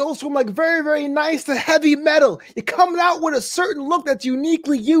song that goes from like very, very nice to heavy metal. You're coming out with a certain look that's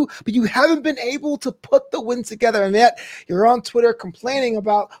uniquely you, but you haven't been able to put the win together. And yet you're on Twitter complaining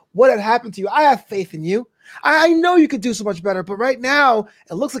about what had happened to you. I have faith in you. I know you could do so much better, but right now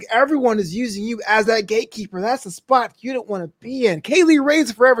it looks like everyone is using you as that gatekeeper. That's the spot you don't want to be in. Kay Lee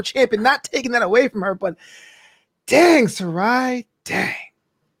Ray's forever champion, not taking that away from her, but dang, Sarai, dang.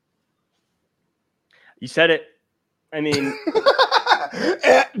 You said it. I mean,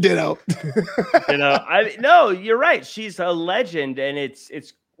 ditto. No, you're right. She's a legend, and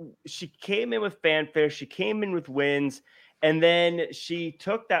she came in with fanfare. She came in with wins, and then she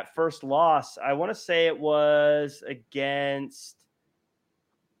took that first loss. I want to say it was against.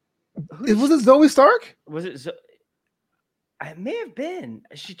 Was it Zoe Stark? Was it? It may have been.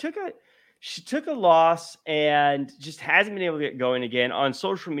 She took a loss and just hasn't been able to get going again. On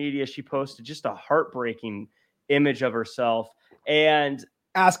social media, she posted just a heartbreaking image of herself and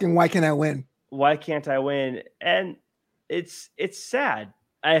asking, why can't I win? Why can't I win? And it's sad.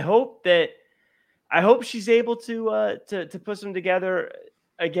 I hope she's able to put them together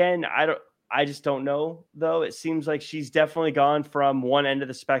again. I just don't know though. It seems like she's definitely gone from one end of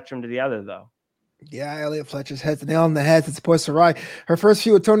the spectrum to the other though. Yeah, Elliot Fletcher's hit the nail on the head to support Sarai. Her first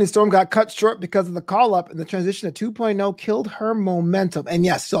feud with Toni Storm got cut short because of the call-up, and the transition to 2.0 killed her momentum. And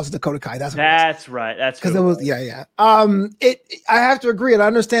yes, it's also Dakota Kai. That's right. That's because it was, yeah. I have to agree, and I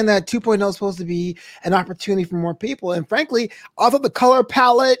understand that 2.0 is supposed to be an opportunity for more people. And frankly, I thought the color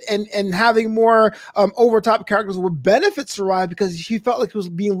palette and having more over-top characters would benefit Sarai because she felt like it was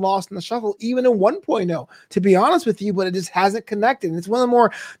being lost in the shuffle, even in 1.0, to be honest with you, but it just hasn't connected. And it's one of the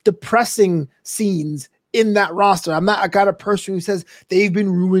more depressing scenes in that roster. I'm not a kind of person who says they've been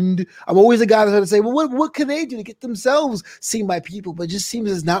ruined. I'm always a guy that's going to say, well, what can they do to get themselves seen by people? But it just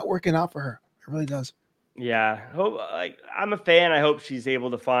seems it's not working out for her. It really does. Yeah. I'm a fan. I hope she's able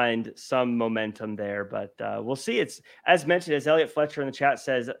to find some momentum there, but we'll see. It's as mentioned, as Elliot Fletcher in the chat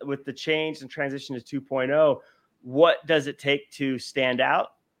says, with the change and transition to 2.0, what does it take to stand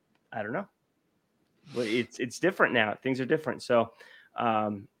out? I don't know. But it's different now. Things are different. So,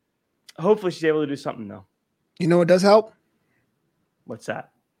 hopefully she's able to do something though. You know what does help? What's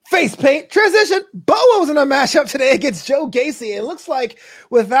that? Face paint transition. Boa was in a matchup today against Joe Gacy. It looks like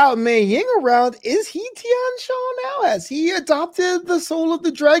without Mei Ying around, is he Tian Shaw now? Has he adopted the soul of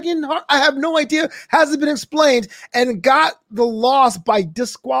the dragon? I have no idea. Hasn't been explained, and got the loss by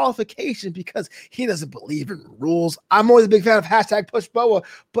disqualification because he doesn't believe in rules. I'm always a big fan of #PushBoa,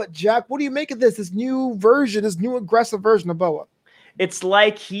 but Jack, what do you make of this new version, this new aggressive version of Boa? It's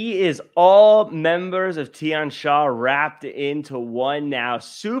like he is all members of Tian Shaw wrapped into one now.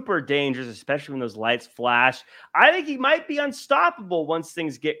 Super dangerous, especially when those lights flash. I think he might be unstoppable once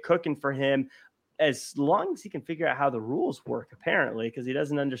things get cooking for him, as long as he can figure out how the rules work, apparently, because he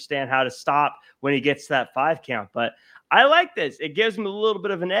doesn't understand how to stop when he gets to that 5 count. But I like this. It gives him a little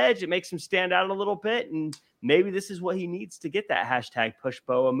bit of an edge. It makes him stand out a little bit, and maybe this is what he needs to get that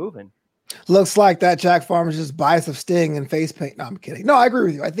 #PushBoa moving. Looks like that Jack Farmer's just bias of Sting and face paint. No, I'm kidding. No, I agree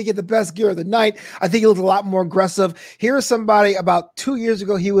with you. I think he had the best gear of the night. I think he looked a lot more aggressive. Here's somebody about 2 years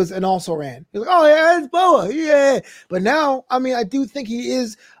ago, he was an also ran. He was like, oh, yeah, it's Boa. Yeah. But now, I mean, I do think he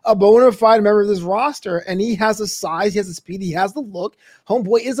is a bona fide member of this roster, and he has the size, he has the speed, he has the look.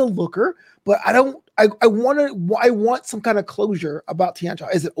 Homeboy is a looker, but I want some kind of closure about Tian Shaw.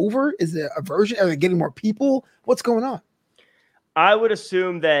 Is it over? Is it a version? Are they getting more people? What's going on? I would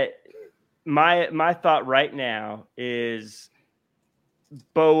assume that My thought right now is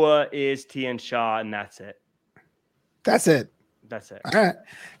Boa is Tian Sha, and that's it. That's it. That's it. All right.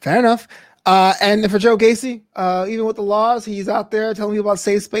 Fair enough. And for Joe Gacy, even with the laws, he's out there telling people about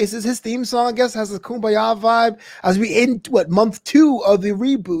safe spaces. His theme song, I guess, has a Kumbaya vibe as we in month 2 of the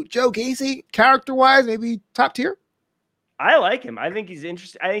reboot. Joe Gacy, character-wise, maybe top tier? I like him. I think he's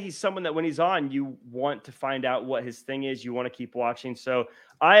interesting. I think he's someone that when he's on, you want to find out what his thing is. You want to keep watching. So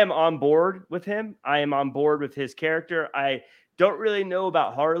I am on board with him. I am on board with his character. I don't really know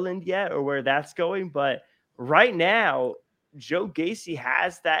about Harland yet or where that's going, but right now, Joe Gacy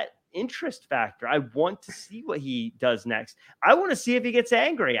has that interest factor. I want to see what he does next. I want to see if he gets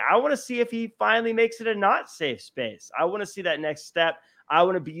angry. I want to see if he finally makes it a not safe space. I want to see that next step. I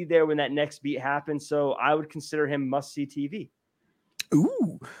want to be there when that next beat happens. So I would consider him must-see TV.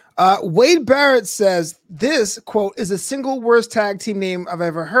 Ooh. Wade Barrett says this, quote, is the single worst tag team name I've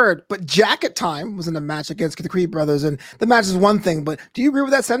ever heard. But Jacket Time was in a match against the Creed brothers, and the match is one thing. But do you agree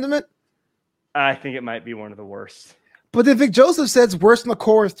with that sentiment? I think it might be one of the worst. But then Vic Joseph says worse than the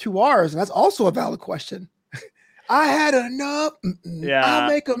core with 2 R's, and that's also a valid question. I had enough. Yeah. I'll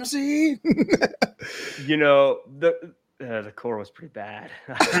make them see. You know, the core was pretty bad.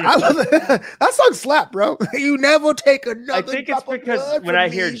 I love it. That song slap, bro. You never take another. I think it's because when I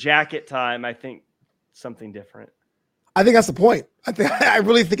hear Jacket Time, I think something different. I think that's the point. I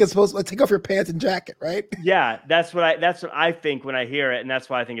really think it's supposed to take off your pants and jacket, right? Yeah, that's what I think when I hear it, and that's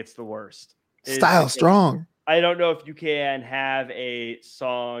why I think it's the worst. Style strong. I don't know if you can have a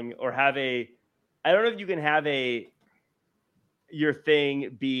song or I don't know if you can have your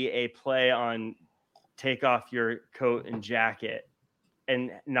thing be a play on take off your coat and jacket and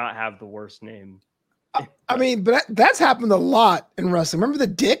not have the worst name. I mean, but that's happened a lot in wrestling. Remember the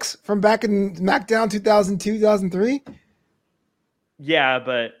Dicks from back in SmackDown 2002, 2003? Yeah,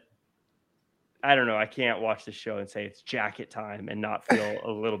 but I don't know. I can't watch the show and say it's Jacket Time and not feel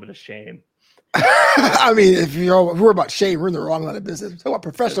a little bit of shame. I mean, if we're about shame, we're in the wrong line of business. Talk about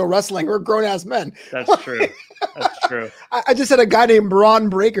professional wrestling. We're grown-ass men. That's true. That's true. I just had a guy named Braun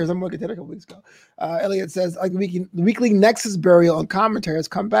Breakers. I'm looking at it a couple weeks ago. Elliot says, like, the weekly Nexus burial and commentary has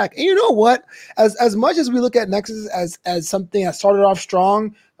come back. And you know what? As much as we look at Nexus as something that started off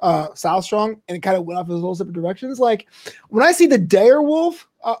strong, South Strong, and it kind of went off in those little separate directions, like when I see the Dare Wolf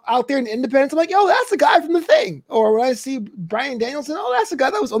out there in Independence, I'm like, yo, that's the guy from the thing. Or when I see Brian Danielson, oh, that's the guy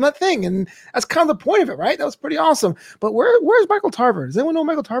that was on that thing. And that's kind of the point of it, right? That was pretty awesome. But where's Michael Tarver? Does anyone know what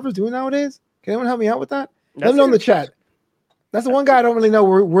Michael Tarver's doing nowadays? Can anyone help me out with that? Let me know in the chat. That's the one guy I don't really know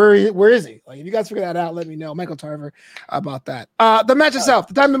where is he. Like, if you guys figure that out, let me know, Michael Tarver, about that. The match itself,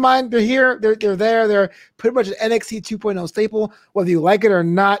 the Diamond Mine, they're here, they're there, they're pretty much an NXT 2.0 staple, whether you like it or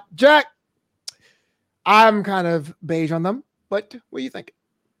not. Jack, I'm kind of beige on them, but what do you think?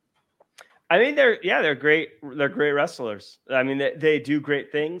 I mean, they're great. They're great wrestlers. I mean, they do great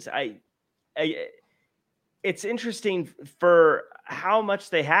things. It's interesting for how much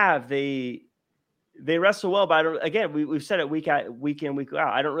they have. They wrestle well, but we've said it week in, week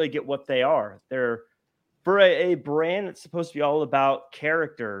out. I don't really get what they are. They're for a brand that's supposed to be all about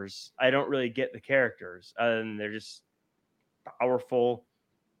characters. I don't really get the characters, and they're just powerful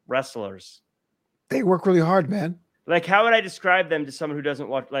wrestlers. They work really hard, man. Like, how would I describe them to someone who doesn't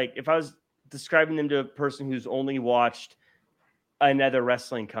watch? Like, if I was describing them to a person who's only watched another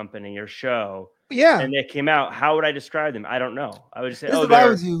wrestling company or show, and they came out, how would I describe them? I don't know. I would just say,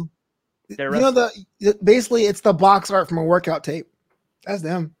 basically it's the box art from a workout tape. That's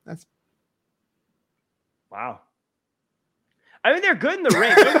them. That's wow. I mean, they're good in the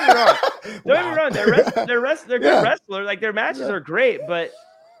ring. Don't get me wrong. Don't get me wrong. They're good wrestlers. Like, their matches are great, but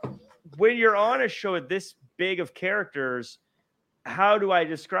when you're on a show with this big of characters, how do I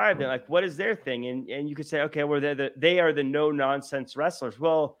describe them? Like, what is their thing? And you could say, okay, well, they are the no nonsense wrestlers.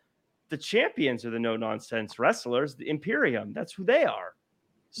 Well, the champions are the no nonsense wrestlers. The Imperium, that's who they are.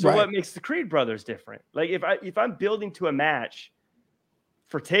 So what makes the Creed brothers different? Like, if I'm building to a match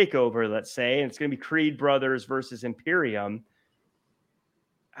for TakeOver, let's say, and it's going to be Creed brothers versus Imperium,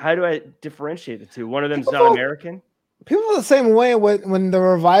 how do I differentiate the two? One of them's not American. People feel the same way when the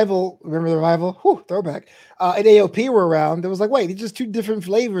Revival, remember the Revival? Whew, throwback. At AOP were around. It was like, wait, these are just two different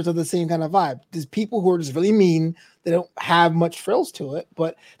flavors of the same kind of vibe. There's people who are just really mean. They don't have much frills to it,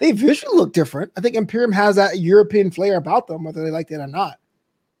 but they visually look different. I think Imperium has that European flair about them, whether they like it or not.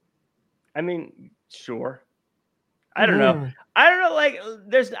 I mean, sure. I don't know. I don't know. Like,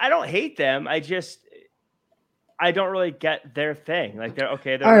 I don't hate them. I don't really get their thing. Like, they're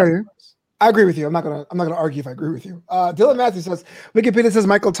okay. I agree with you. I'm not gonna argue if I agree with you. Dylan Matthews says Wikipedia says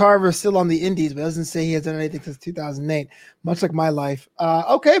Michael Tarver is still on the Indies, but doesn't say he has done anything since 2008. Much like my life.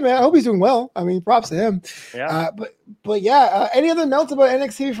 Okay, man. I hope he's doing well. I mean, props to him. Yeah. But yeah. Any other notes about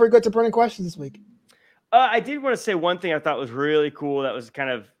NXT before we go to burning questions this week? I did want to say one thing I thought was really cool. That was kind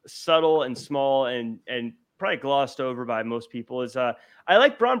of subtle and small and probably glossed over by most people. Is I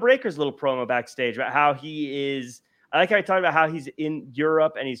like Braun Breaker's little promo backstage about how he is. I like how he talked about how he's in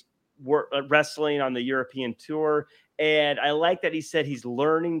Europe and he's wrestling on the European tour. And I like that he said he's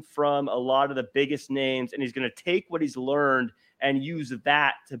learning from a lot of the biggest names and he's going to take what he's learned and use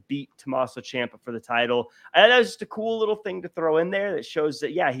that to beat Tommaso Ciampa for the title. And that was just a cool little thing to throw in there that shows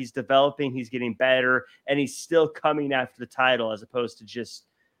that, yeah, he's developing, he's getting better, and he's still coming after the title as opposed to just,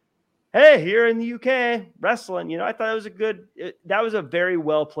 hey, here in the UK, wrestling. I thought that was a very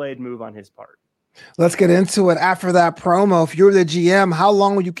well played move on his part. Let's get into it. After that promo, if you're the GM, how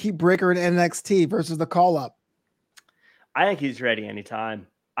long would you keep Breaker in NXT versus the call-up? I think he's ready anytime.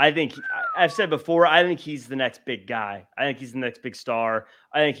 I've said before, I think he's the next big guy. I think he's the next big star.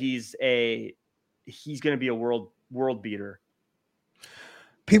 I think he's going to be a world beater.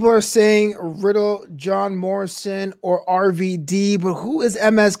 People are saying Riddle, John Morrison, or RVD, but who is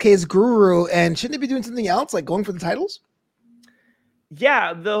MSK's guru? And shouldn't they be doing something else, like going for the titles?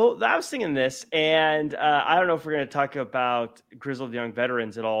 Yeah, I was thinking this, and I don't know if we're going to talk about grizzled young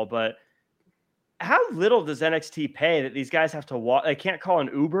veterans at all, but how little does NXT pay that these guys have to walk? They can't call an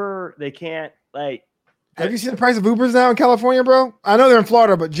Uber. They can't Have you seen the price of Ubers now in California, bro? I know they're in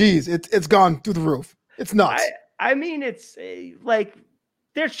Florida, but geez, it's gone through the roof. It's nuts. I mean, it's like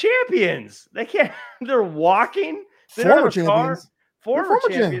they're champions. They can't. They're walking. They Former don't have a champions. car. Former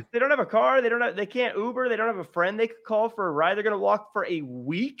champions. They don't have a car. They can't Uber. They don't have a friend they could call for a ride. They're going to walk for a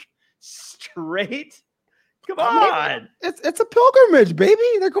week straight. Come on. It's a pilgrimage, baby.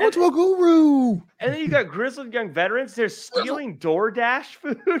 They're going to a guru. And then you got grizzled young veterans. They're stealing DoorDash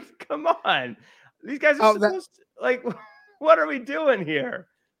food. Come on. These guys are supposed to, what are we doing here?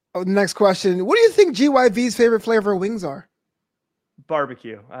 Oh, next question. What do you think GYV's favorite flavor of wings are?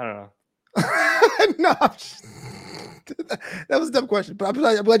 Barbecue. I don't know. No, that was a dumb question, but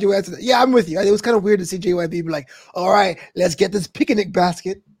I'm glad you answered that. Yeah, I'm with you. It was kind of weird to see JYV be like, all right, let's get this picnic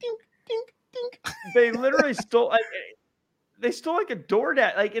basket. Ding, ding, ding. They literally stole a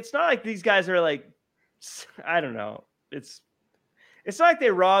DoorDash. It's not like these guys are I don't know. It's not like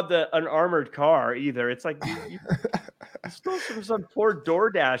they robbed an armored car either. It's like you stole from some poor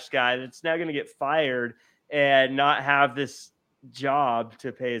DoorDash guy that's now going to get fired and not have this job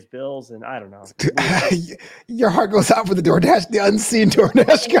to pay his bills, and I don't know. Your heart goes out for the unseen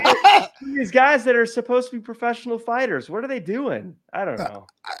DoorDash guy. These guys that are supposed to be professional fighters, what are they doing? I don't know.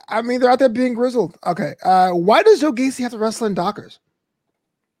 I mean, they're out there being grizzled. Okay. Why does Joe Gacy have to wrestle in Dockers?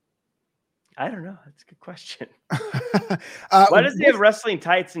 I don't know. That's a good question. Why does he have wrestling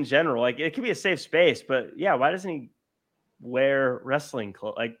tights in general? It could be a safe space, but yeah, why doesn't he wear wrestling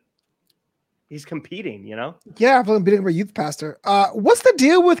clothes? He's competing, Yeah, I'm beating up a youth pastor. What's the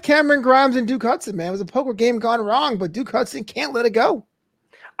deal with Cameron Grimes and Duke Hudson, man? It was a poker game gone wrong, but Duke Hudson can't let it go.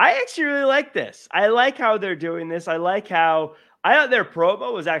 I actually really like this. I like how they're doing this. I thought their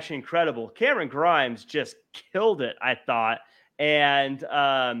promo was actually incredible. Cameron Grimes just killed it, I thought. And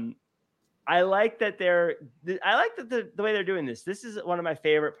I like that the way they're doing this. This is one of my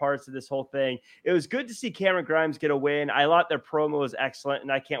favorite parts of this whole thing. It was good to see Cameron Grimes get a win. I thought their promo was excellent,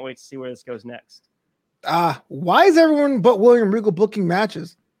 and I can't wait to see where this goes next. Why is everyone but William Regal booking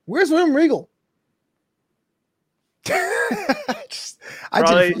matches? Where's William Regal?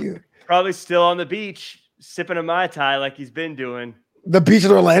 Probably still on the beach, sipping a Mai Tai like he's been doing. The beach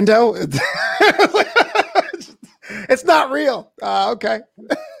in Orlando? It's not real. Okay.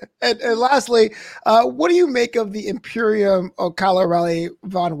 And lastly, what do you make of the Imperium O'Cala Raleigh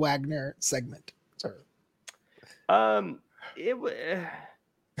Von Wagner segment? Sorry. It was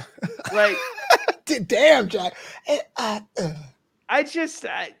damn, Jack.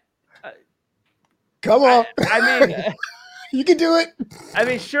 Come on. I mean, you can do it. I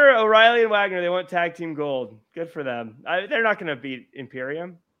mean, sure, O'Reilly and Wagner, they want tag team gold. Good for them. They're not going to beat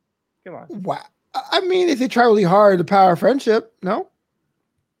Imperium. Come on. Wow. I mean, if they try really hard, the power of friendship, no?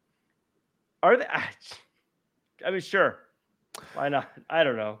 Are they? I mean, sure. Why not? I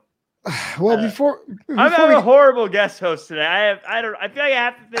don't know. Well, before I'm a horrible guest host today. I feel like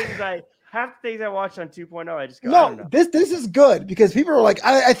half the things I watched on 2.0, I just go, I don't know. This is good because people are like,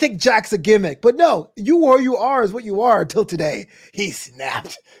 I think Jack's a gimmick, but no, you are is what you are until today. He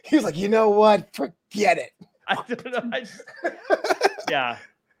snapped. He was like, you know what? Forget it. I don't know. Yeah.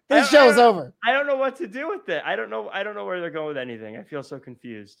 This show is over. I don't know what to do with it. I don't know where they're going with anything. I feel so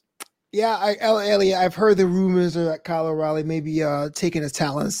confused. Yeah, Elliot, I've heard the rumors that Kyle O'Reilly may be taking his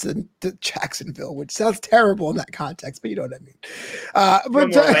talents to Jacksonville, which sounds terrible in that context, but you know what I mean.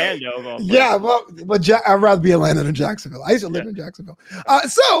 From Orlando, yeah, but I'd rather be in Atlanta than Jacksonville. I used to live in Jacksonville.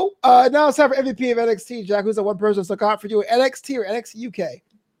 So now it's time for MVP of NXT. Jack, who's the one person stuck out for you, NXT or NXT UK?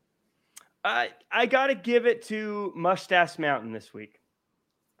 I got to give it to Mustache Mountain this week.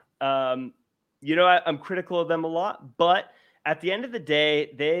 I'm critical of them a lot, but at the end of the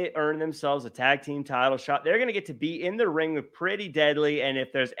day, they earned themselves a tag team title shot. They're going to get to be in the ring with Pretty Deadly. And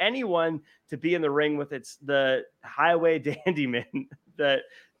if there's anyone to be in the ring with, it's the Highway Dandy Man, the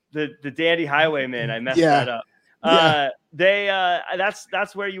Dandy Highwayman. I messed that up.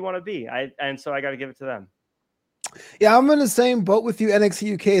 That's where you want to be. So I got to give it to them. Yeah, I'm in the same boat with you.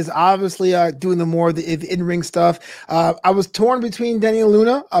 NXT UK is obviously doing the in-ring stuff. I was torn between Denny and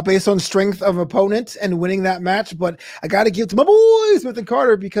Luna based on strength of opponent and winning that match, but I got to give it to my boys, Smith and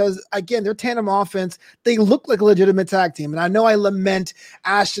Carter, because, again, their tandem offense, they look like a legitimate tag team. And I know I lament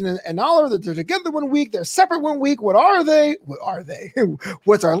Ashton and Oliver that they're together one week, they're separate one week. What are they?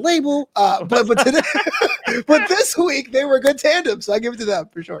 What's our label? But today, but this week, they were a good tandem, so I give it to them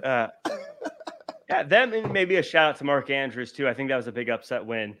for sure. Yeah, them, and maybe a shout out to Mark Andrews too. I think that was a big upset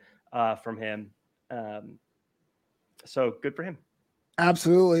win from him. So good for him.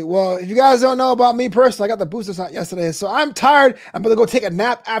 Absolutely. Well, if you guys don't know about me personally, I got the booster shot yesterday, so I'm tired. I'm going to go take a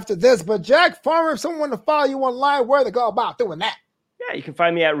nap after this. But Jack Farmer, if someone want to follow you online, where they go about doing that? Yeah, you can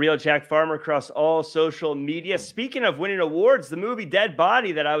find me at Real Jack Farmer across all social media. Speaking of winning awards, the movie Dead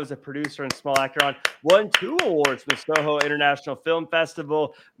Body that I was a producer and small actor on won 2 awards from Soho International Film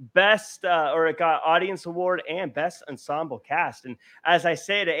Festival. It got Audience Award and Best Ensemble Cast. And as I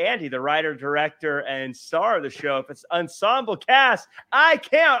say to Andy, the writer, director, and star of the show, if it's Ensemble Cast, I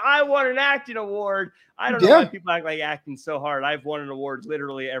count. I won an acting award. I don't know why people act like acting so hard. I've won an award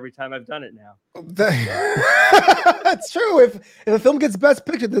literally every time I've done it now. That's true. If a film gets Best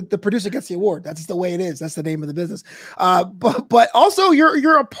Picture, the producer gets the award. That's the way it is. That's the name of the business. But also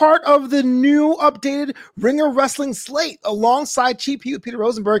you're a part of the new updated Ringer Wrestling slate alongside Cheap Heat with Peter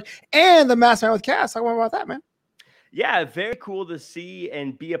Rosenberg and the Masked Man with Cass. Talk more about that, man. Yeah, very cool to see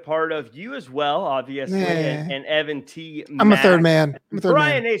and be a part of. You as well, obviously, and Evan T. Mack. I'm a third man.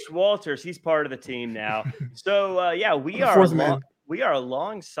 Brian H. Walters, he's part of the team now. So, we are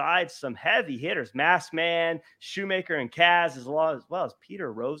alongside some heavy hitters, Masked Man, Shoemaker, and Kaz, as well as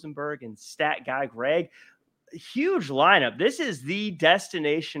Peter Rosenberg and Stat Guy Greg. Huge lineup. This is the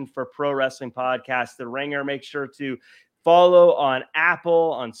destination for pro wrestling podcasts, The Ringer. Make sure to follow on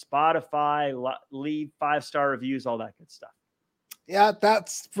Apple, on Spotify, leave 5-star reviews, all that good stuff. Yeah,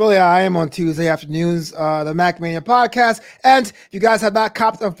 that's really how I am on Tuesday afternoons, the MacMania podcast. And if you guys have not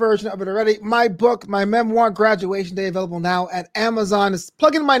copped a version of it already, my book, my memoir, Graduation Day, available now at Amazon. Just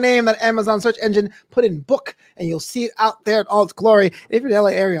plug in my name, that Amazon search engine, put in book, and you'll see it out there in all its glory. If you're in the LA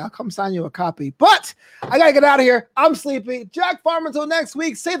area, I'll come sign you a copy. But I got to get out of here. I'm sleepy. Jack Farmer, until next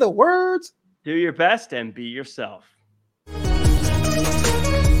week, say the words. Do your best and be yourself.